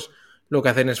revoluciones, pues lo que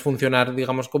hacen es funcionar,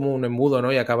 digamos, como un embudo,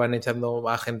 ¿no? Y acaban echando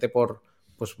a gente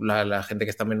pues la gente que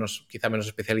está quizá menos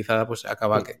especializada, pues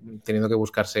acaba teniendo que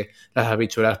buscarse las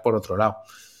habichuelas por otro lado.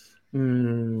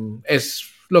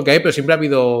 Es lo que hay, pero siempre ha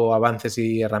habido avances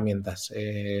y herramientas.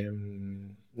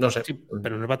 No sé. Sí,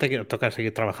 pero nos va a tocar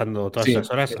seguir trabajando todas Sí,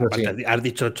 esas horas. eso sí. Aparte, has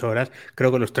dicho 8 horas.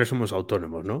 Creo que los tres somos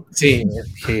autónomos, ¿no? Sí,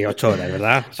 Sí, 8 horas,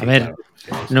 ¿verdad? A Sí, ver, claro. Sí,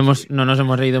 sí, sí. no nos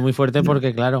hemos reído muy fuerte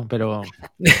porque, claro, pero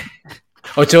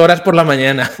 8 horas por la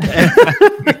mañana.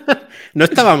 No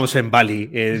estábamos en Bali.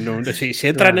 Si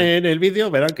entran claro, en el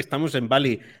vídeo, verán que estamos en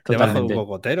Bali, debajo de un totalmente.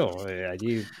 cotero.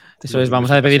 Allí Eso nos es, lo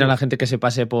vamos a hubiese pedir a pasado. la gente que se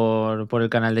pase por el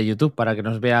canal de YouTube para que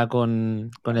nos vea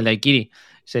con el Daiquiri.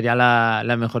 Sería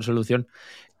la mejor solución.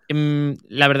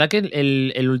 La verdad que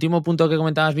el último punto que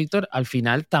comentabas, Víctor, al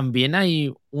final también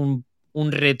hay un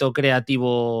reto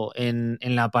creativo en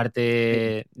la Sí,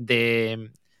 parte de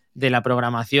la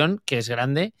programación, que es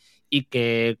grande, y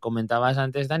que comentabas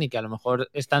antes, Dani, que a lo mejor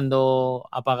estando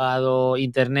apagado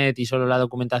internet y solo la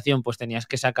documentación, pues tenías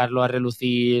que sacarlo a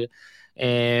relucir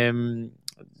eh,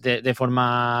 de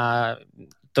forma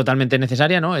totalmente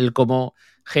necesaria, ¿no? El cómo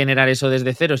generar eso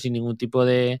desde cero sin ningún tipo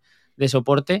de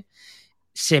soporte.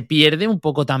 Se pierde un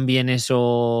poco también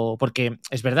eso, porque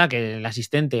es verdad que el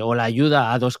asistente o la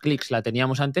ayuda a 2 clics la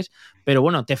teníamos antes, pero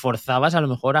bueno, te forzabas a lo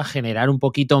mejor a generar un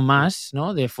poquito más,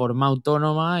 ¿no? De forma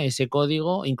autónoma ese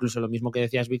código, incluso lo mismo que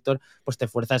decías, Víctor, pues te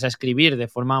fuerzas a escribir de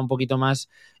forma un poquito más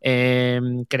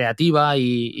creativa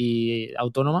y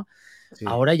autónoma. sí.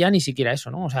 Ahora ya ni siquiera eso,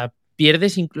 ¿no? O sea,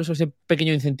 pierdes incluso ese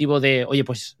pequeño incentivo de, oye,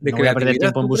 pues ¿De no voy a perder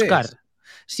creatividad tiempo en tú crees? buscar.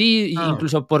 Sí, Ah,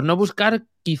 incluso por no buscar,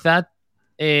 quizá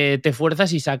te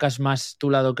fuerzas y sacas más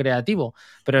tu lado creativo.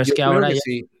 Pero es yo que creo ahora que ya.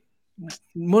 sí.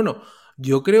 Bueno,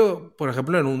 yo creo, por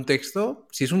ejemplo, en un texto,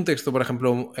 si es un texto, por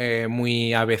ejemplo,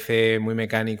 muy ABC, muy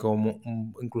mecánico,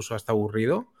 incluso hasta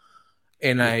aburrido,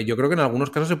 yo creo que en algunos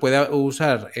casos se puede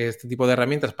usar este tipo de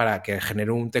herramientas para que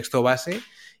genere un texto base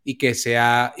y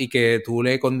que tú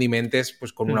le condimentes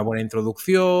pues con una Hmm. buena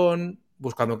introducción,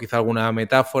 buscando quizá alguna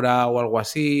metáfora o algo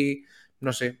así,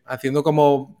 no sé, poniendo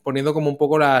como un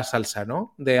poco la salsa,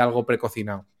 ¿no? De algo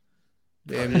precocinado.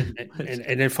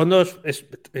 En el fondo,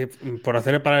 por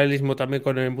hacer el paralelismo también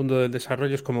con el mundo del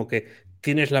desarrollo, es como que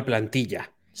tienes la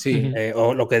plantilla. Sí,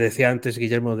 O lo que decía antes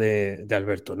Guillermo de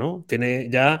Alberto, ¿no? Tiene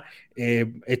ya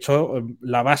hecho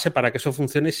la base para que eso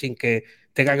funcione sin que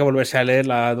tenga que volverse a leer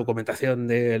la documentación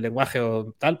del lenguaje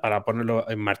o tal para ponerlo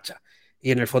en marcha.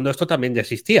 Y en el fondo esto también ya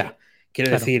existía. Quiere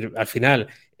Claro. decir, al final,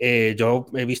 yo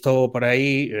he visto por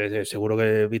ahí, seguro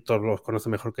que Víctor los conoce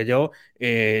mejor que yo,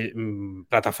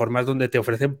 plataformas donde te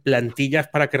ofrecen plantillas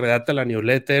para que redacten la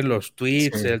newsletter, los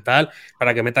tweets, sí, el tal,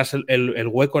 para que metas el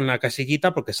hueco en la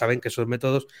casillita porque saben que esos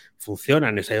métodos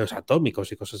funcionan, ensayos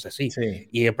atómicos y cosas así. sí.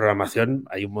 Y en programación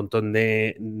hay un montón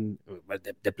de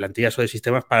plantillas o de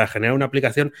sistemas para generar una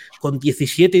aplicación con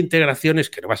 17 integraciones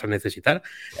que no vas a necesitar,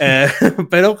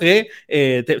 pero que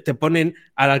te ponen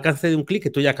al alcance de un clic, que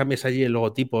tú ya cambies allí el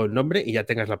logotipo, el nombre y ya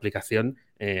tengas la aplicación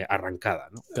arrancada,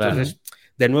 ¿no? Claro. Entonces,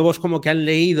 de nuevo es como que han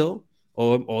leído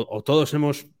o todos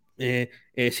hemos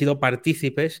sido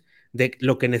partícipes de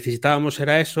lo que necesitábamos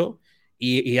era eso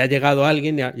y ha llegado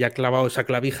alguien y ha clavado esa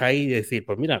clavija ahí y decir,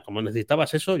 pues mira, como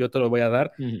necesitabas eso, yo te lo voy a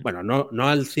dar, bueno, no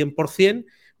al 100%,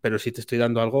 pero sí te estoy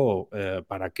dando algo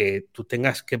para que tú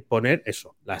tengas que poner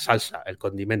eso, la salsa, el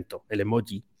condimento, el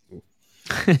emoji.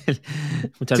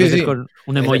 Muchas Sí, veces sí. con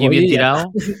un El emoji bien emoji ya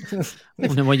tirado,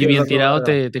 un emoji está. bien tirado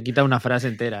te quita una frase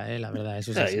entera, la verdad,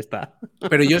 eso es Ahí así. está.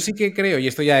 Pero yo sí que creo, y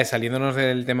esto ya es saliéndonos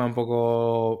del tema un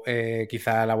poco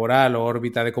quizá laboral o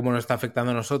órbita de cómo nos está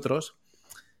afectando a nosotros,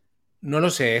 no lo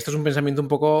sé, esto es un pensamiento un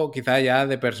poco quizá ya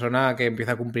de persona que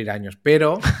empieza a cumplir años,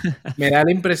 pero me da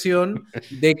la impresión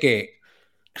de que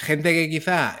gente que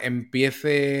quizá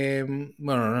empiece,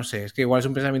 bueno, no sé, es que igual es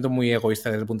un pensamiento muy egoísta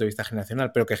desde el punto de vista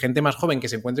generacional, pero que gente más joven que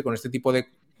se encuentre con este tipo de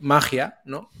magia,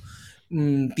 ¿no?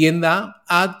 Tienda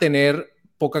a tener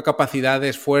poca capacidad de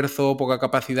esfuerzo, poca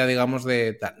capacidad, digamos,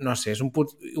 de... No sé,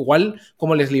 igual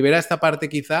como les libera esta parte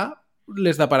quizá,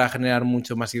 les da para generar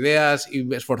mucho más ideas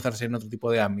y esforzarse en otro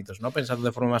tipo de ámbitos, ¿no? Pensando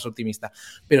de forma más optimista.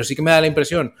 Pero sí que me da la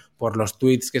impresión, por los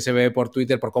tweets que se ve por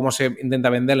Twitter, por cómo se intenta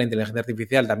vender la inteligencia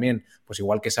artificial también, pues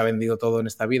igual que se ha vendido todo en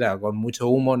esta vida, con mucho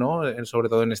humo, ¿no? Sobre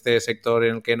todo en este sector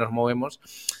en el que nos movemos,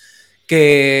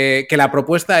 que la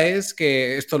propuesta es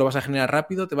que esto lo vas a generar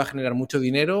rápido, te va a generar mucho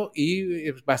dinero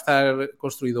y va a estar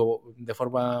construido de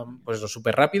forma pues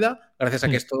súper rápida gracias a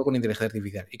que es todo con inteligencia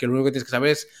artificial y que lo único que tienes que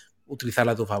saber es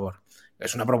utilizarla a tu favor.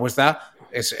 Es una propuesta,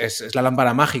 es la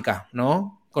lámpara mágica,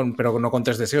 ¿no? Pero no con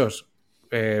 3 deseos,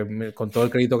 con todo el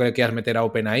crédito que le quieras meter a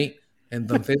OpenAI.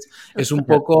 Entonces, es un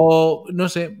poco, no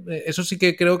sé, eso sí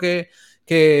que creo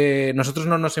que nosotros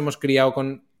no nos hemos criado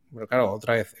con, pero claro,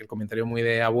 otra vez, el comentario muy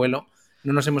de abuelo,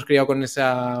 no nos hemos criado con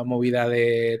esa movida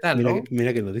de tal, ¿no?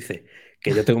 Mira que lo dice,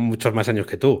 que yo tengo muchos más años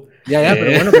que tú. Ya,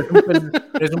 pero bueno,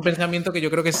 es un pensamiento que yo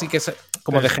creo que sí que es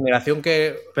como de generación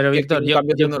que Víctor, tiene un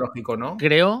cambio tecnológico, ¿no?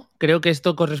 Creo que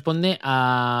esto corresponde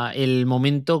a el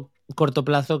momento corto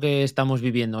plazo que estamos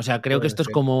viviendo. O sea, creo que esto es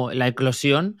como la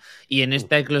eclosión y en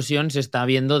esta eclosión se está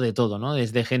viendo de todo, ¿no?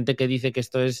 Desde gente que dice que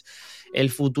esto es el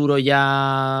futuro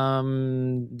ya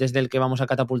desde el que vamos a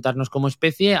catapultarnos como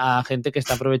especie a gente que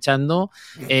está aprovechando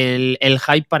el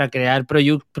hype para crear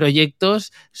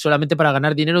proyectos solamente para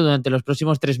ganar dinero durante los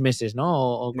próximos 3 meses, ¿no?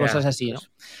 O cosas así, ¿no?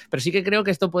 Pero sí que creo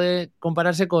que esto puede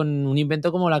compararse con un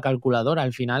invento como la calculadora.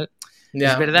 Al final,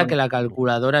 es verdad que la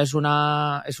calculadora es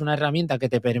una herramienta que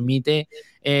te permite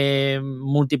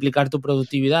multiplicar tu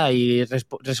productividad y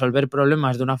resolver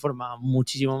problemas de una forma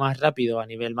muchísimo más rápido a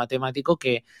nivel matemático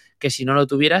que si no lo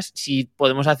tuvieras. Si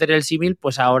podemos hacer el símil,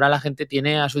 pues ahora la gente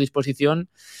tiene a su disposición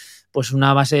pues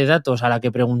una base de datos a la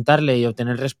que preguntarle y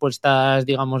obtener respuestas,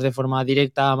 digamos, de forma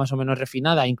directa, más o menos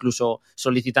refinada, incluso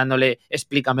solicitándole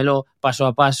explícamelo paso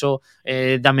a paso,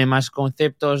 dame más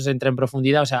conceptos, entra en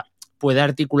profundidad, o sea, puede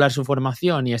articular su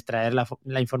formación y extraer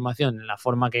la información en la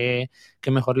forma que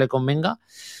mejor le convenga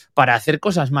para hacer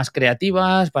cosas más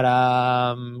creativas,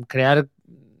 para crear,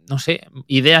 no sé,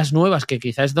 ideas nuevas, que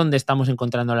quizás es donde estamos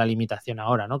encontrando la limitación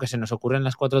ahora, ¿no? Que se nos ocurren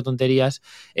las 4 tonterías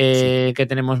que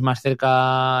tenemos más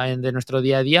cerca de nuestro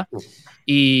día a día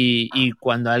y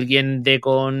cuando alguien dé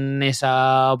con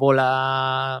esa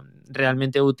bola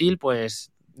realmente útil,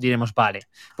 pues diremos, vale,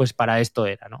 pues para esto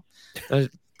era, ¿no?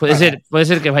 Entonces, puede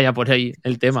ser que vaya por ahí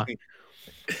el tema. Sí.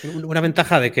 Una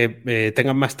ventaja de que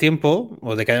tengan más tiempo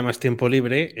o de que haya más tiempo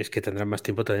libre es que tendrán más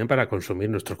tiempo también para consumir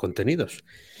nuestros contenidos.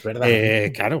 ¿Verdad?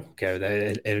 Claro,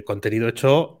 que el contenido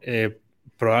hecho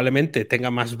probablemente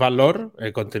tenga más valor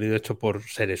el contenido hecho por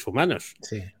seres humanos.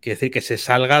 Sí. Quiere decir que se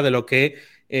salga de lo que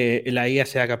la IA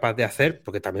sea capaz de hacer,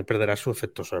 porque también perderá su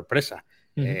efecto sorpresa.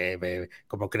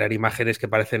 Como crear imágenes que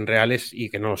parecen reales y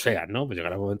que no lo sean, ¿no? Pues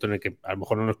llegará un momento en el que a lo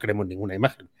mejor no nos creemos ninguna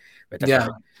imagen. Vete a Ya,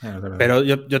 saber. claro. Pero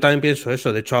yo también pienso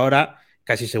eso. De hecho, ahora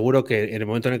casi seguro que en el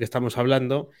momento en el que estamos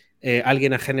hablando,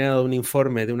 alguien ha generado un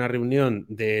informe de una reunión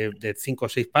de 5 o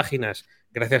 6 páginas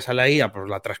gracias a la IA por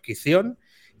la transcripción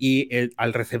y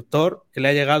al receptor que le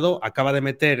ha llegado acaba de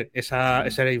meter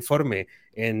ese informe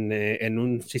en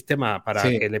un sistema para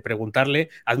Sí, que le preguntarle,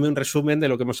 hazme un resumen de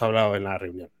lo que hemos hablado en la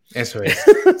reunión. eso es.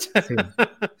 Sí.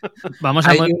 Vamos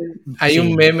a... Hay un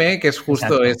Sí, meme que es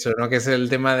justo exacto. eso, ¿no? Que es el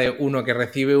tema de uno que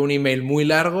recibe un email muy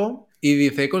largo y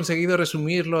dice, he conseguido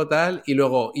resumirlo, tal, y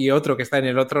otro que está en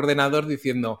el otro ordenador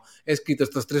diciendo, he escrito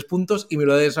estos 3 puntos y me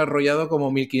lo he desarrollado como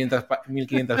 1500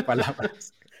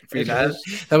 palabras. Al Eso final,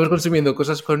 es, estamos consumiendo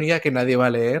cosas con IA que nadie va a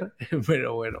leer,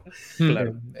 pero bueno,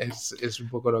 claro. es un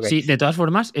poco lo que hay. Sí, de todas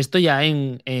formas, esto ya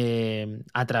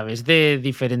a través de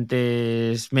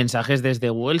diferentes mensajes desde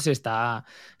Google se está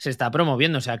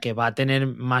promoviendo, o sea que va a tener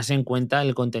más en cuenta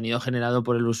el contenido generado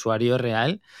por el usuario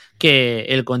real que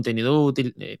el contenido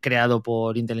creado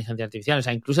por inteligencia artificial. O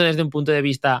sea, incluso desde un punto de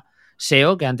vista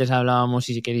SEO, que antes hablábamos,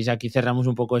 y si queréis aquí cerramos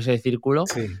un poco ese círculo,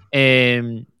 Sí.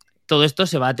 todo esto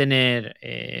se va a tener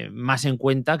más en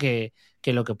cuenta que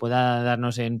lo que pueda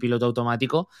darnos en piloto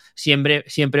automático, siempre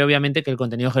obviamente que el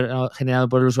contenido generado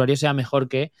por el usuario sea mejor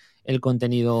que el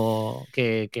contenido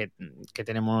que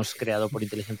tenemos creado por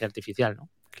inteligencia artificial, ¿no?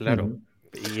 Claro.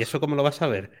 ¿Y eso cómo lo vas a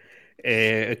ver?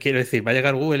 Quiero decir, va a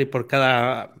llegar Google y por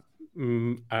cada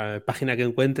página que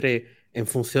encuentre en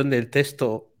función del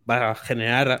texto va a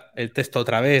generar el texto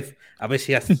otra vez, a ver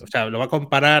si hace, o sea, lo va a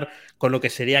comparar con lo que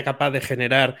sería capaz de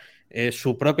generar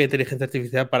su propia inteligencia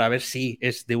artificial para ver si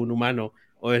es de un humano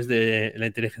o es de la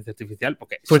inteligencia artificial,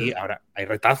 porque Pues, sí, ahora hay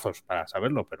retazos para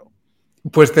saberlo, pero...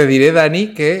 Pues te diré,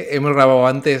 Dani, que hemos grabado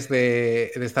antes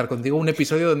de estar contigo un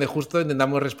episodio donde justo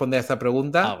intentamos responder a esta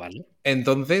pregunta. Vale.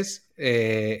 Entonces,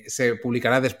 se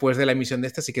publicará después de la emisión de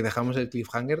esta, así que dejamos el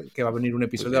cliffhanger, que va a venir un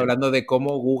episodio bien. hablando de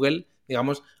cómo Google,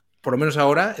 digamos, por lo menos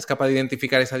ahora, es capaz de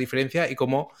identificar esa diferencia y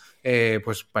cómo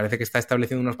pues parece que está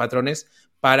estableciendo unos patrones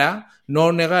para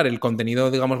no negar el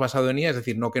contenido, digamos, basado en IA, es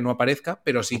decir, no que no aparezca,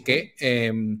 pero sí que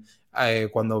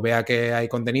cuando vea que hay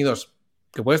contenidos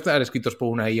que pueden estar escritos por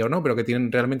una IA o no, pero que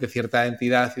tienen realmente cierta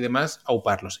entidad y demás,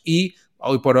 auparlos. Y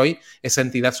hoy por hoy esa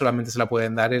entidad solamente se la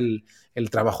pueden dar el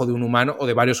trabajo de un humano o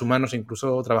de varios humanos,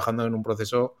 incluso trabajando en un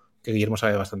proceso que Guillermo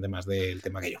sabe bastante más del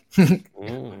tema que yo.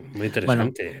 Muy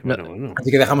interesante. Bueno. Así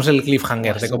que dejamos el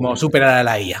cliffhanger de cómo superar a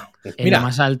la IA. En lo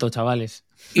más alto, chavales.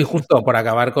 Y justo por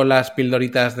acabar con las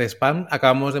pildoritas de spam,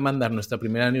 acabamos de mandar nuestra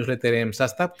primera newsletter en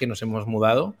Sastab, que nos hemos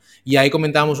mudado, y ahí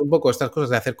comentábamos un poco estas cosas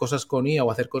de hacer cosas con IA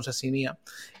o hacer cosas sin IA,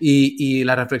 y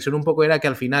la reflexión un poco era que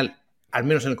al final, al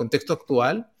menos en el contexto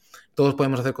actual, todos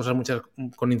podemos hacer cosas muchas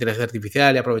con inteligencia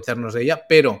artificial y aprovecharnos de ella,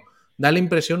 pero da la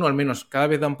impresión, o al menos cada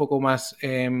vez da un poco más...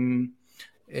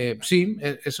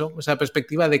 esa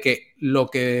perspectiva de que lo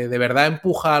que de verdad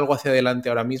empuja algo hacia adelante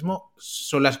ahora mismo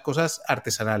son las cosas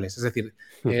artesanales. Es decir,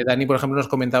 Dani, por ejemplo, nos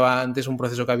comentaba antes un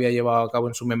proceso que había llevado a cabo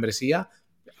en su membresía.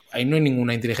 Ahí no hay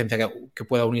ninguna inteligencia que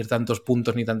pueda unir tantos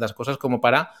puntos ni tantas cosas como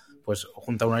para, pues,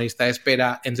 juntar una lista de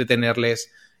espera,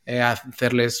 entretenerles,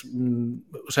 hacerles...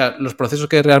 o sea, los procesos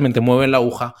que realmente mueven la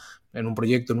aguja en un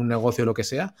proyecto, en un negocio, lo que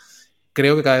sea,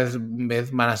 creo que cada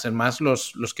vez van a ser más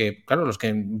los que, claro, los que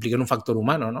impliquen un factor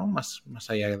humano, ¿no? Más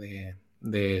allá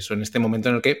de eso, en este momento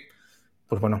en el que,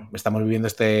 pues bueno, estamos viviendo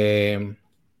este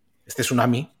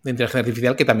tsunami de inteligencia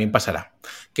artificial que también pasará.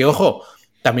 Que, ojo,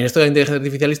 también esto de la inteligencia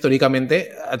artificial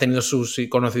históricamente ha tenido sus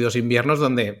conocidos inviernos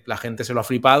donde la gente se lo ha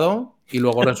flipado y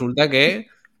luego resulta que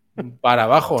para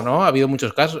abajo, ¿no? Ha habido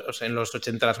muchos casos. En los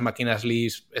 80 las máquinas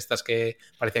LIS, estas que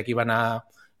parecía que iban a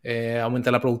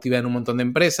aumentar la productividad en un montón de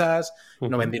empresas,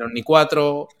 no vendieron ni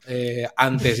 4,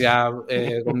 antes ya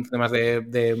con temas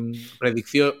de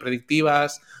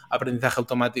predictivas, aprendizaje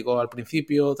automático al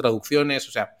principio, traducciones,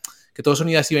 o sea, que todos son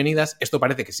idas y venidas. Esto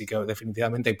parece que sí, que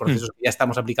definitivamente hay procesos que ya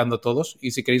estamos aplicando todos,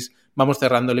 y si queréis vamos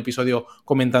cerrando el episodio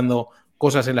comentando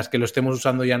cosas en las que lo estemos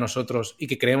usando ya nosotros y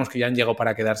que creemos que ya han llegado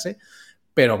para quedarse.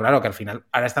 Pero claro, que al final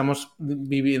ahora estamos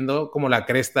viviendo como la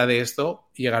cresta de esto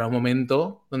y llegará un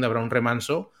momento donde habrá un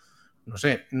remanso. No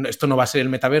sé, esto no va a ser el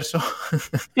metaverso,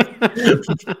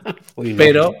 Uy, no.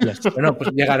 Pero bueno, pues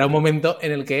llegará un momento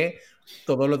en el que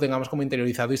todo lo tengamos como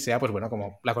interiorizado y sea, pues bueno,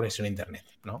 como la conexión a internet,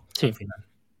 ¿no? Sí. Al final.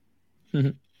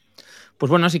 Pues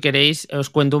bueno, si queréis,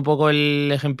 os cuento un poco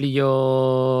el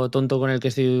ejemplillo tonto con el que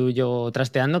estoy yo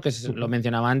trasteando, que lo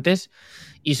mencionaba antes,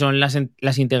 y son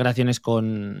las integraciones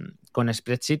con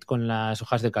Spreadsheet, con las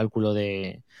hojas de cálculo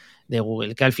de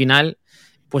Google, que al final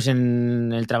pues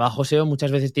en el trabajo SEO muchas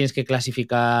veces tienes que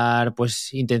clasificar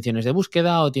pues intenciones de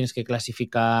búsqueda o tienes que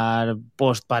clasificar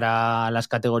post para las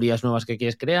categorías nuevas que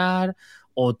quieres crear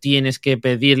o tienes que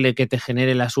pedirle que te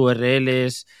genere las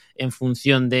URLs en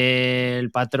función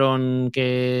del patrón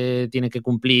que tiene que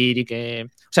cumplir y que...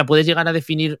 O sea, puedes llegar a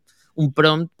definir un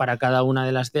prompt para cada una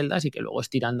de las celdas y que luego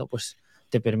estirando pues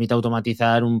te permite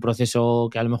automatizar un proceso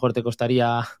que a lo mejor te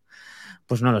costaría...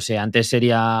 Pues no lo sé, antes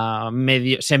sería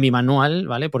medio semi-manual,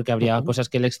 ¿vale? Porque habría cosas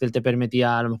que el Excel te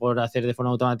permitía a lo mejor hacer de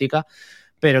forma automática,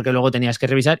 pero que luego tenías que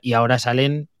revisar y ahora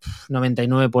salen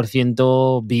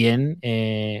 99% bien,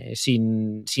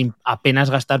 sin apenas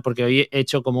gastar, porque hoy he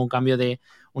hecho como un cambio de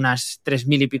unas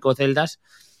 3.000 y pico celdas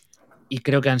y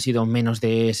creo que han sido menos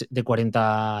de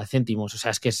 40 céntimos. O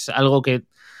sea, es que es algo que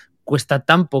cuesta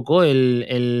tan poco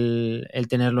el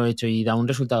tenerlo hecho y da un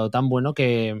resultado tan bueno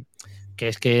que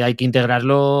es que hay que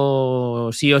integrarlo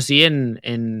sí o sí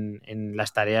en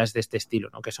las tareas de este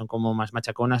estilo, ¿no? Que son como más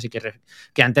machaconas y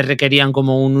que antes requerían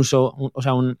como un uso, o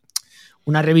sea,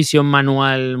 una revisión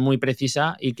manual muy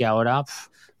precisa y que ahora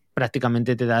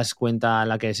prácticamente te das cuenta a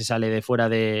la que se sale de fuera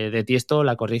de tiesto,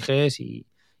 la corriges y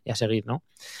a seguir, ¿no?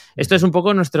 Esto es un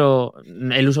poco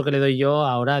el uso que le doy yo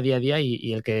ahora día a día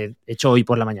y el que he hecho hoy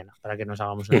por la mañana, para que nos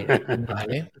hagamos una idea.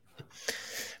 Vale.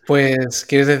 Pues,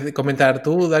 ¿quieres comentar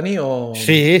tú, Dani? O...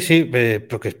 Sí,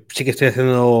 porque sí que estoy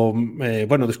haciendo,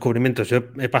 descubrimientos. Yo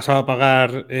he pasado a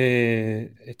pagar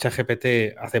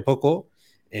ChatGPT hace poco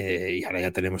y ahora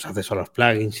ya tenemos acceso a los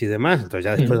plugins y demás. Entonces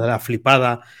ya después de la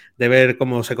flipada de ver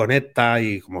cómo se conecta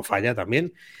y cómo falla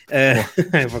también,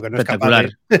 porque no es capaz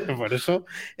por eso,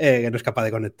 que no es capaz de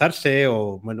conectarse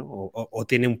o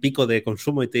tiene un pico de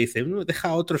consumo y te dice, no, deja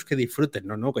a otros que disfruten.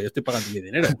 No, que yo estoy pagando mi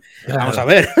dinero. Claro. Vamos a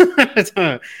ver.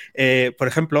 Por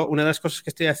ejemplo, una de las cosas que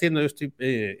estoy haciendo, yo estoy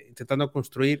intentando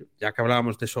construir, ya que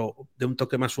hablábamos de eso, de un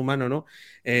toque más humano, ¿no?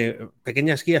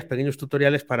 Pequeñas guías, pequeños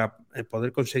tutoriales para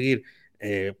poder conseguir,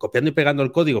 copiando y pegando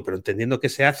el código, pero entendiendo qué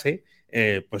se hace,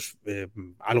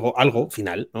 algo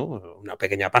final, ¿no? Una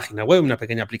pequeña página web, una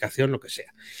pequeña aplicación, lo que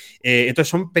sea. Entonces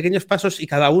son pequeños pasos y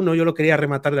cada uno yo lo quería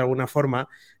rematar de alguna forma,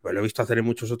 pues lo he visto hacer en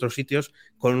muchos otros sitios,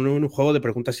 con un juego de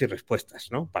preguntas y respuestas,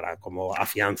 ¿no? Para como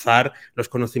afianzar los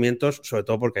conocimientos, sobre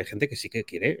todo porque hay gente que sí que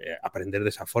quiere aprender de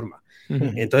esa forma.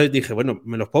 Entonces dije, bueno,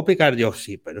 ¿me los puedo picar yo?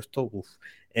 Sí, pero esto,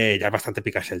 ya es bastante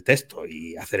picarse el texto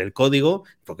y hacer el código,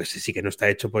 porque ese sí que no está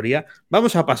hecho por IA.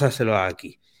 Vamos a pasárselo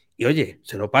aquí. Y oye,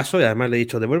 se lo paso y además le he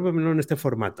dicho, devuélvemelo en este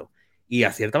formato. Y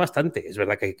acierta bastante. Es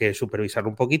verdad que hay que supervisarlo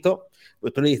un poquito.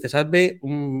 Pero tú le dices, hazme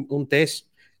un test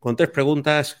con 3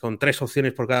 preguntas, con 3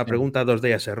 opciones por cada pregunta, 2 de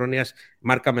ellas erróneas,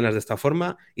 márcamelas de esta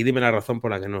forma y dime la razón por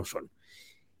la que no son.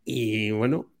 Y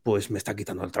bueno, pues me está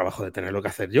quitando el trabajo de tenerlo que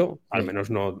hacer yo, al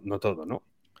menos no todo, ¿no?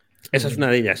 Esa es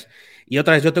una de ellas. Y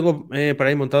otra es, yo tengo por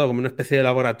ahí montado como una especie de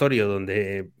laboratorio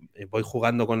donde voy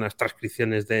jugando con las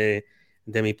transcripciones de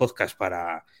mi podcast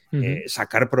para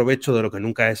sacar provecho de lo que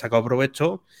nunca he sacado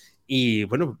provecho. Y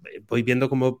bueno, voy viendo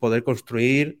cómo poder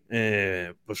construir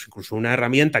pues incluso una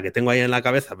herramienta que tengo ahí en la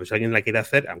cabeza, pues si alguien la quiere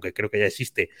hacer, aunque creo que ya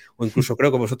existe, o incluso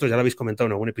creo que vosotros ya lo habéis comentado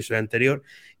en algún episodio anterior,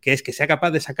 que es que sea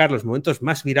capaz de sacar los momentos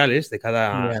más virales de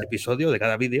cada episodio, de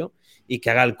cada vídeo, y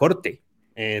que haga el corte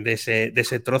de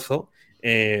ese trozo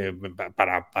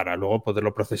para luego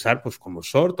poderlo procesar pues como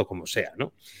short o como sea,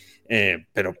 ¿no?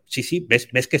 Pero sí,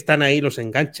 ves que están ahí los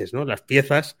enganches, ¿no? Las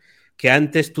piezas que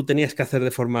antes tú tenías que hacer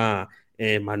de forma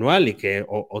manual y que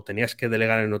o tenías que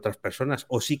delegar en otras personas,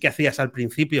 o sí que hacías al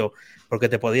principio porque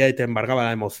te podía y te embargaba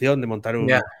la emoción de montar un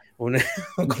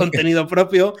contenido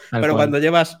propio, pero cuando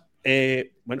llevas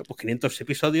pues 500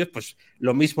 episodios, pues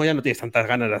lo mismo ya no tienes tantas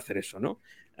ganas de hacer eso, ¿no?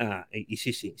 Y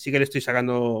sí que le estoy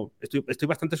sacando, estoy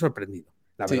bastante sorprendido,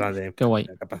 la verdad, de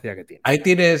la capacidad que tiene. Ahí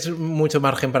tienes mucho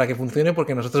margen para que funcione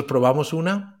porque nosotros probamos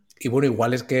una y bueno,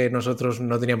 igual es que nosotros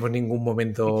no teníamos ningún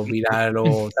momento viral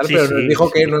o tal, pero nos dijo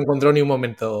que no encontró ni un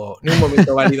momento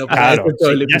válido para claro,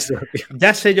 todo el episodio.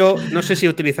 Ya sé yo, no sé si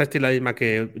utilizaste la misma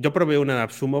que yo probé una de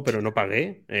Absumo, pero no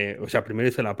pagué. O sea, primero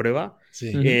hice la prueba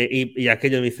y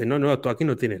aquello me dice, no, tú aquí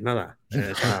no tienes nada.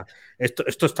 O sea,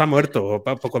 esto está muerto. O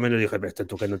poco menos dije, pero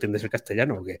tú que no entiendes el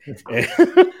castellano o qué.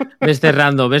 Ves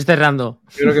cerrando.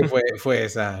 Yo creo que fue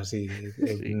esa, sí.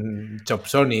 Chop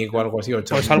Sonic o algo así. O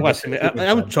pues algo así.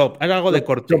 Era un chop, era algo de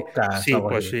corte. Chopcast, sí,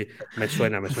 pues así. Sí. Me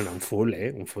suena un full,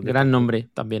 un full. Gran nombre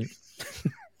también.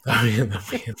 También.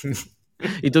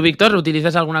 ¿Y tú, Víctor,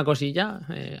 utilizas alguna cosilla?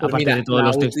 Pues Aparte mira, de todos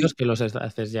los textos que los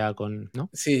haces ya con, ¿no?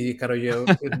 Sí, claro,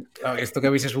 esto que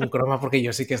veis es un croma porque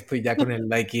yo sí que estoy ya con el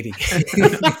daiquiri.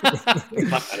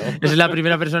 Pájaro. Esa es la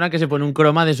primera persona que se pone un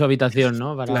croma de su habitación,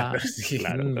 ¿no? Claro, sí.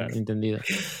 Claro. Entendido.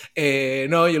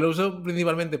 No, yo lo uso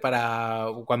principalmente para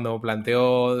cuando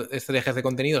planteo estrategias de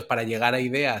contenidos para llegar a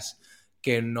ideas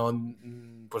que no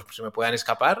pues se me puedan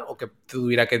escapar o que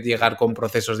tuviera que llegar con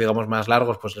procesos, digamos, más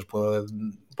largos, pues les puedo,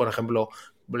 por ejemplo,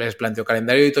 les planteo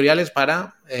calendario editoriales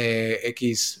para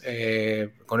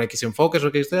con X enfoques o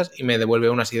X historias y me devuelve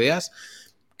unas ideas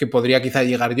que podría quizá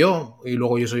llegar yo y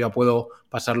luego yo eso ya puedo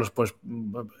pasarlos, pues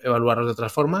evaluarlos de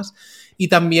otras formas. Y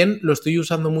también lo estoy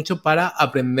usando mucho para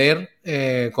aprender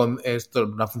con esto,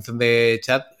 la función de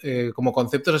chat, como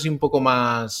conceptos así un poco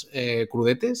más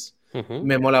crudetes.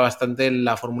 Me mola bastante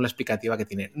la fórmula explicativa que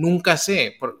tiene. Nunca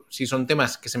sé si son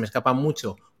temas que se me escapan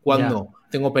mucho cuando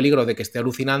tengo peligro de que esté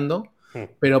alucinando,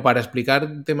 pero para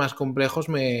explicar temas complejos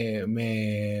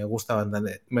me gusta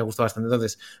bastante.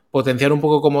 Entonces, potenciar un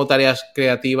poco como tareas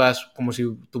creativas, como si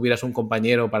tuvieras un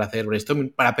compañero para hacer brainstorming,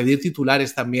 para pedir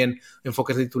titulares también,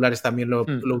 enfoques de titulares también lo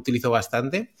utilizo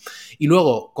bastante. Y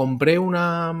luego compré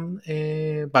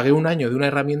pagué un año de una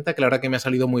herramienta que la verdad que me ha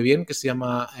salido muy bien, que se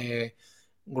llama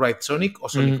Write Sonic o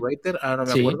Sonic Writer, ahora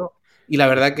no me acuerdo. Y la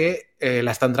verdad que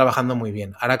la están trabajando muy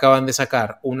bien. Ahora acaban de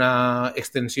sacar una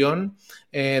extensión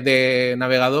de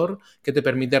navegador que te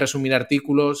permite resumir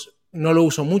artículos. No lo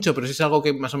uso mucho, pero si es algo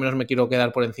que más o menos me quiero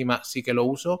quedar por encima, sí que lo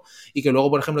uso. Y que luego,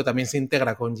 por ejemplo, también se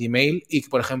integra con Gmail y que,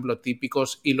 por ejemplo,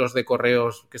 típicos hilos de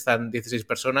correos que están 16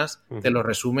 personas, te lo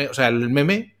resume. O sea, el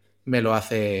meme me lo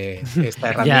hace esta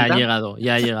herramienta.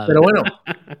 Ya ha llegado. Pero bueno,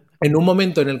 en un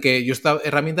momento en el que yo esta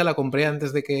herramienta la compré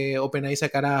antes de que OpenAI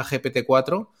sacara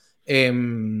GPT-4, era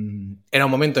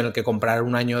un momento en el que pagar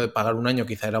un año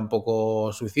quizá era un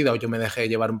poco suicida o yo me dejé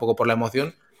llevar un poco por la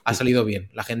emoción. Ha salido bien.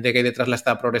 La gente que hay detrás la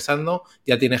está progresando,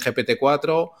 ya tiene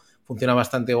GPT-4, funciona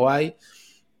bastante guay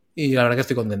y la verdad que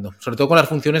estoy contento. Sobre todo con las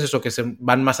funciones, eso, que se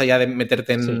van más allá de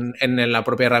meterte en la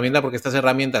propia herramienta, porque estas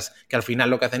herramientas que al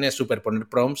final lo que hacen es superponer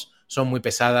prompts, son muy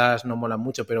pesadas, no molan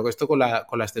mucho, pero esto con la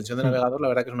extensión de navegador la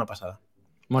verdad que es una pasada.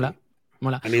 Mola.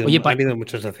 Han ido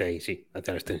muchos hacia ahí, sí,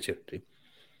 hacia la extensión, sí.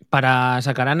 Para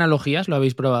sacar analogías, ¿lo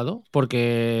habéis probado?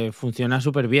 Porque funciona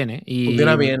súper bien, ¿eh?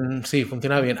 Funciona bien, sí,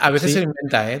 funciona bien. A veces se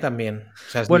inventa, también.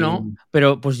 O sea, bueno,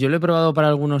 pero pues yo lo he probado para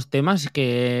algunos temas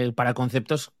para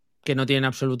conceptos que no tienen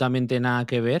absolutamente nada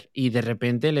que ver y de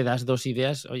repente le das dos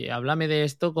ideas, oye, háblame de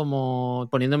esto como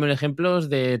poniéndome ejemplos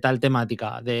de tal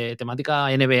temática, de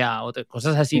temática NBA o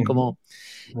cosas así como...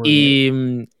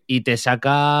 Y te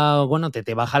saca, bueno,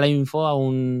 te baja la info a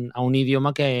un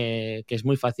idioma que es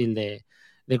muy fácil de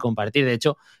compartir. De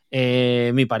hecho,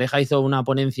 mi pareja hizo una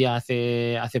ponencia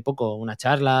hace poco, una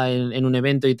charla en un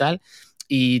evento y tal,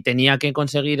 y tenía que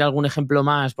conseguir algún ejemplo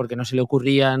más porque no se le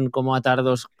ocurrían cómo atar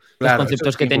los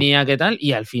conceptos que tenía, que tal,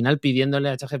 y al final pidiéndole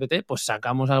a ChatGPT, pues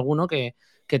sacamos alguno que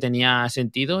tenía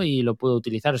sentido y lo puedo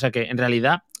utilizar. O sea que en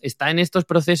realidad está en estos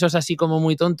procesos así como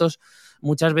muy tontos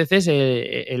muchas veces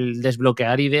el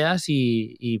desbloquear ideas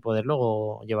y poder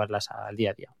luego llevarlas al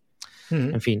día a día.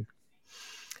 En fin.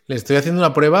 Le estoy haciendo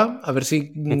una prueba a ver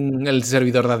si el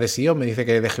servidor da de sí o me dice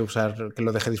que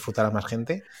lo deje disfrutar a más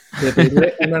gente. De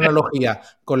pedirle una analogía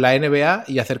con la NBA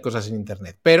y hacer cosas en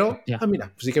internet. Pero,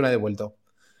 mira, pues sí que me ha devuelto.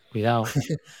 Cuidado.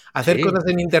 Hacer cosas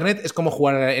en internet es como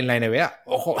jugar en la NBA.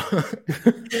 ¡Ojo!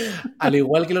 Al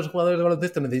igual que los jugadores de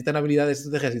baloncesto necesitan habilidades,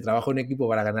 estrategias y trabajo en equipo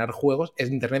para ganar juegos,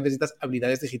 en internet necesitas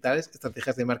habilidades digitales,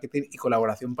 estrategias de marketing y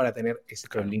colaboración para tener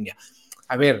éxito en línea.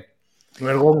 A ver, no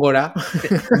es Góngora.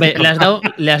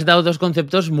 Le has dado dos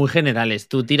conceptos muy generales.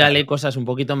 Tú tírale cosas un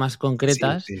poquito más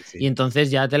concretas sí. Y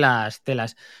entonces ya ya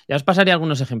os pasaré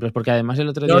algunos ejemplos, porque además el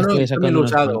otro día estoy sacando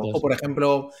unos cuantos. O por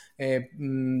ejemplo,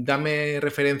 dame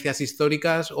referencias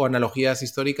históricas o analogías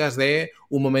históricas de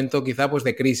un momento quizá pues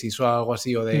de crisis o algo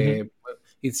así o de...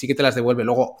 Y sí que te las devuelve.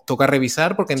 Luego toca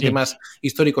revisar porque en temas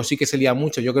históricos sí que se lía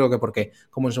mucho. Yo creo que porque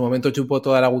como en su momento chupó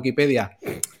toda la Wikipedia,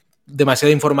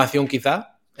 demasiada información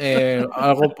quizá.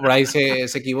 Algo por ahí se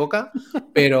equivoca,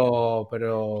 pero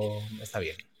está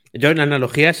bien. Yo en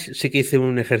analogías sí que hice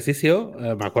un ejercicio,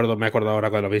 me acuerdo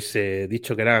ahora cuando lo habéis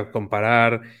dicho, que era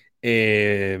comparar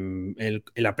el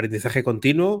aprendizaje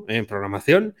continuo en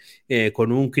programación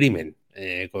con un crimen.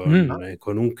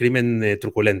 Con un crimen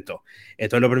truculento.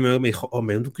 Entonces lo primero que me dijo,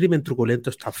 hombre, un crimen truculento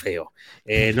está feo.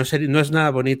 No es nada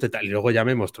bonito y tal. Y luego ya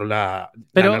me mostró la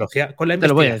analogía con la investigación. Te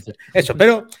lo voy a decir. Eso,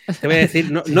 pero te voy a decir,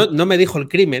 no me dijo el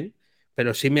crimen,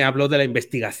 pero sí me habló de la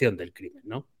investigación del crimen,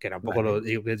 ¿no? Que era un poco lo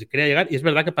que quería llegar. Y es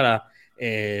verdad que para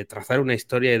trazar una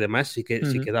historia y demás sí que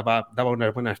daba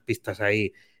unas buenas pistas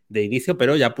ahí de inicio,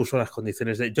 pero ya puso las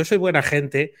condiciones de yo soy buena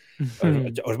gente,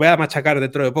 os voy a machacar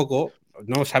dentro de poco,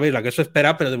 no sabéis lo que eso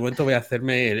espera, pero de momento voy a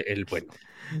hacerme el bueno.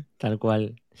 Tal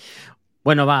cual.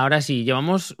 Bueno, va, ahora sí,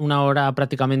 llevamos una hora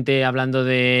prácticamente hablando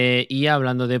de IA,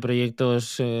 hablando de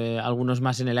proyectos, algunos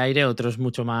más en el aire, otros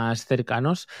mucho más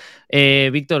cercanos.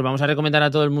 Víctor, vamos a recomendar a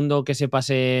todo el mundo que se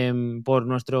pase por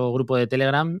nuestro grupo de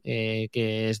Telegram,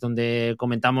 que es donde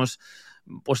comentamos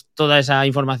pues toda esa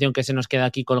información que se nos queda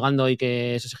aquí colgando y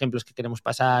que esos ejemplos que queremos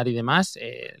pasar y demás,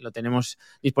 lo tenemos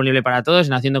disponible para todos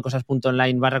en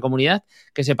haciendocosas.online/comunidad.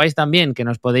 Que sepáis también que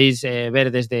nos podéis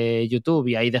ver desde YouTube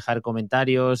y ahí dejar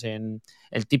comentarios en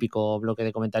el típico bloque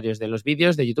de comentarios de los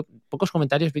vídeos de YouTube. Pocos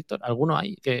comentarios, Víctor, ¿alguno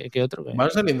hay que otro?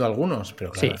 Van saliendo algunos, pero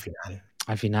claro, Sí,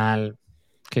 al final,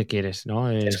 ¿qué quieres,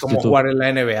 no? es como YouTube. jugar en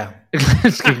la NBA.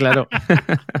 Es que claro.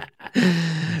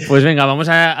 Pues venga, vamos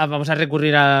a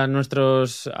recurrir a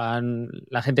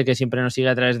la gente que siempre nos sigue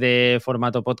a través de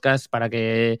formato podcast para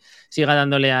que siga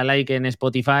dándole a like en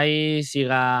Spotify,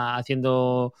 siga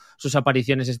haciendo sus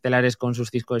apariciones estelares con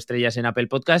sus 5 estrellas en Apple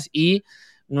Podcast y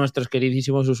nuestros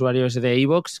queridísimos usuarios de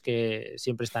iVoox que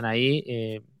siempre están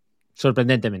ahí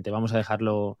sorprendentemente. Vamos a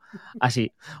dejarlo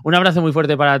así. Un abrazo muy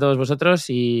fuerte para todos vosotros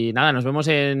y nada, nos vemos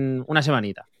en una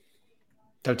semanita.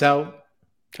 Chao, chao.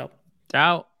 Chao.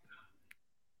 Chao.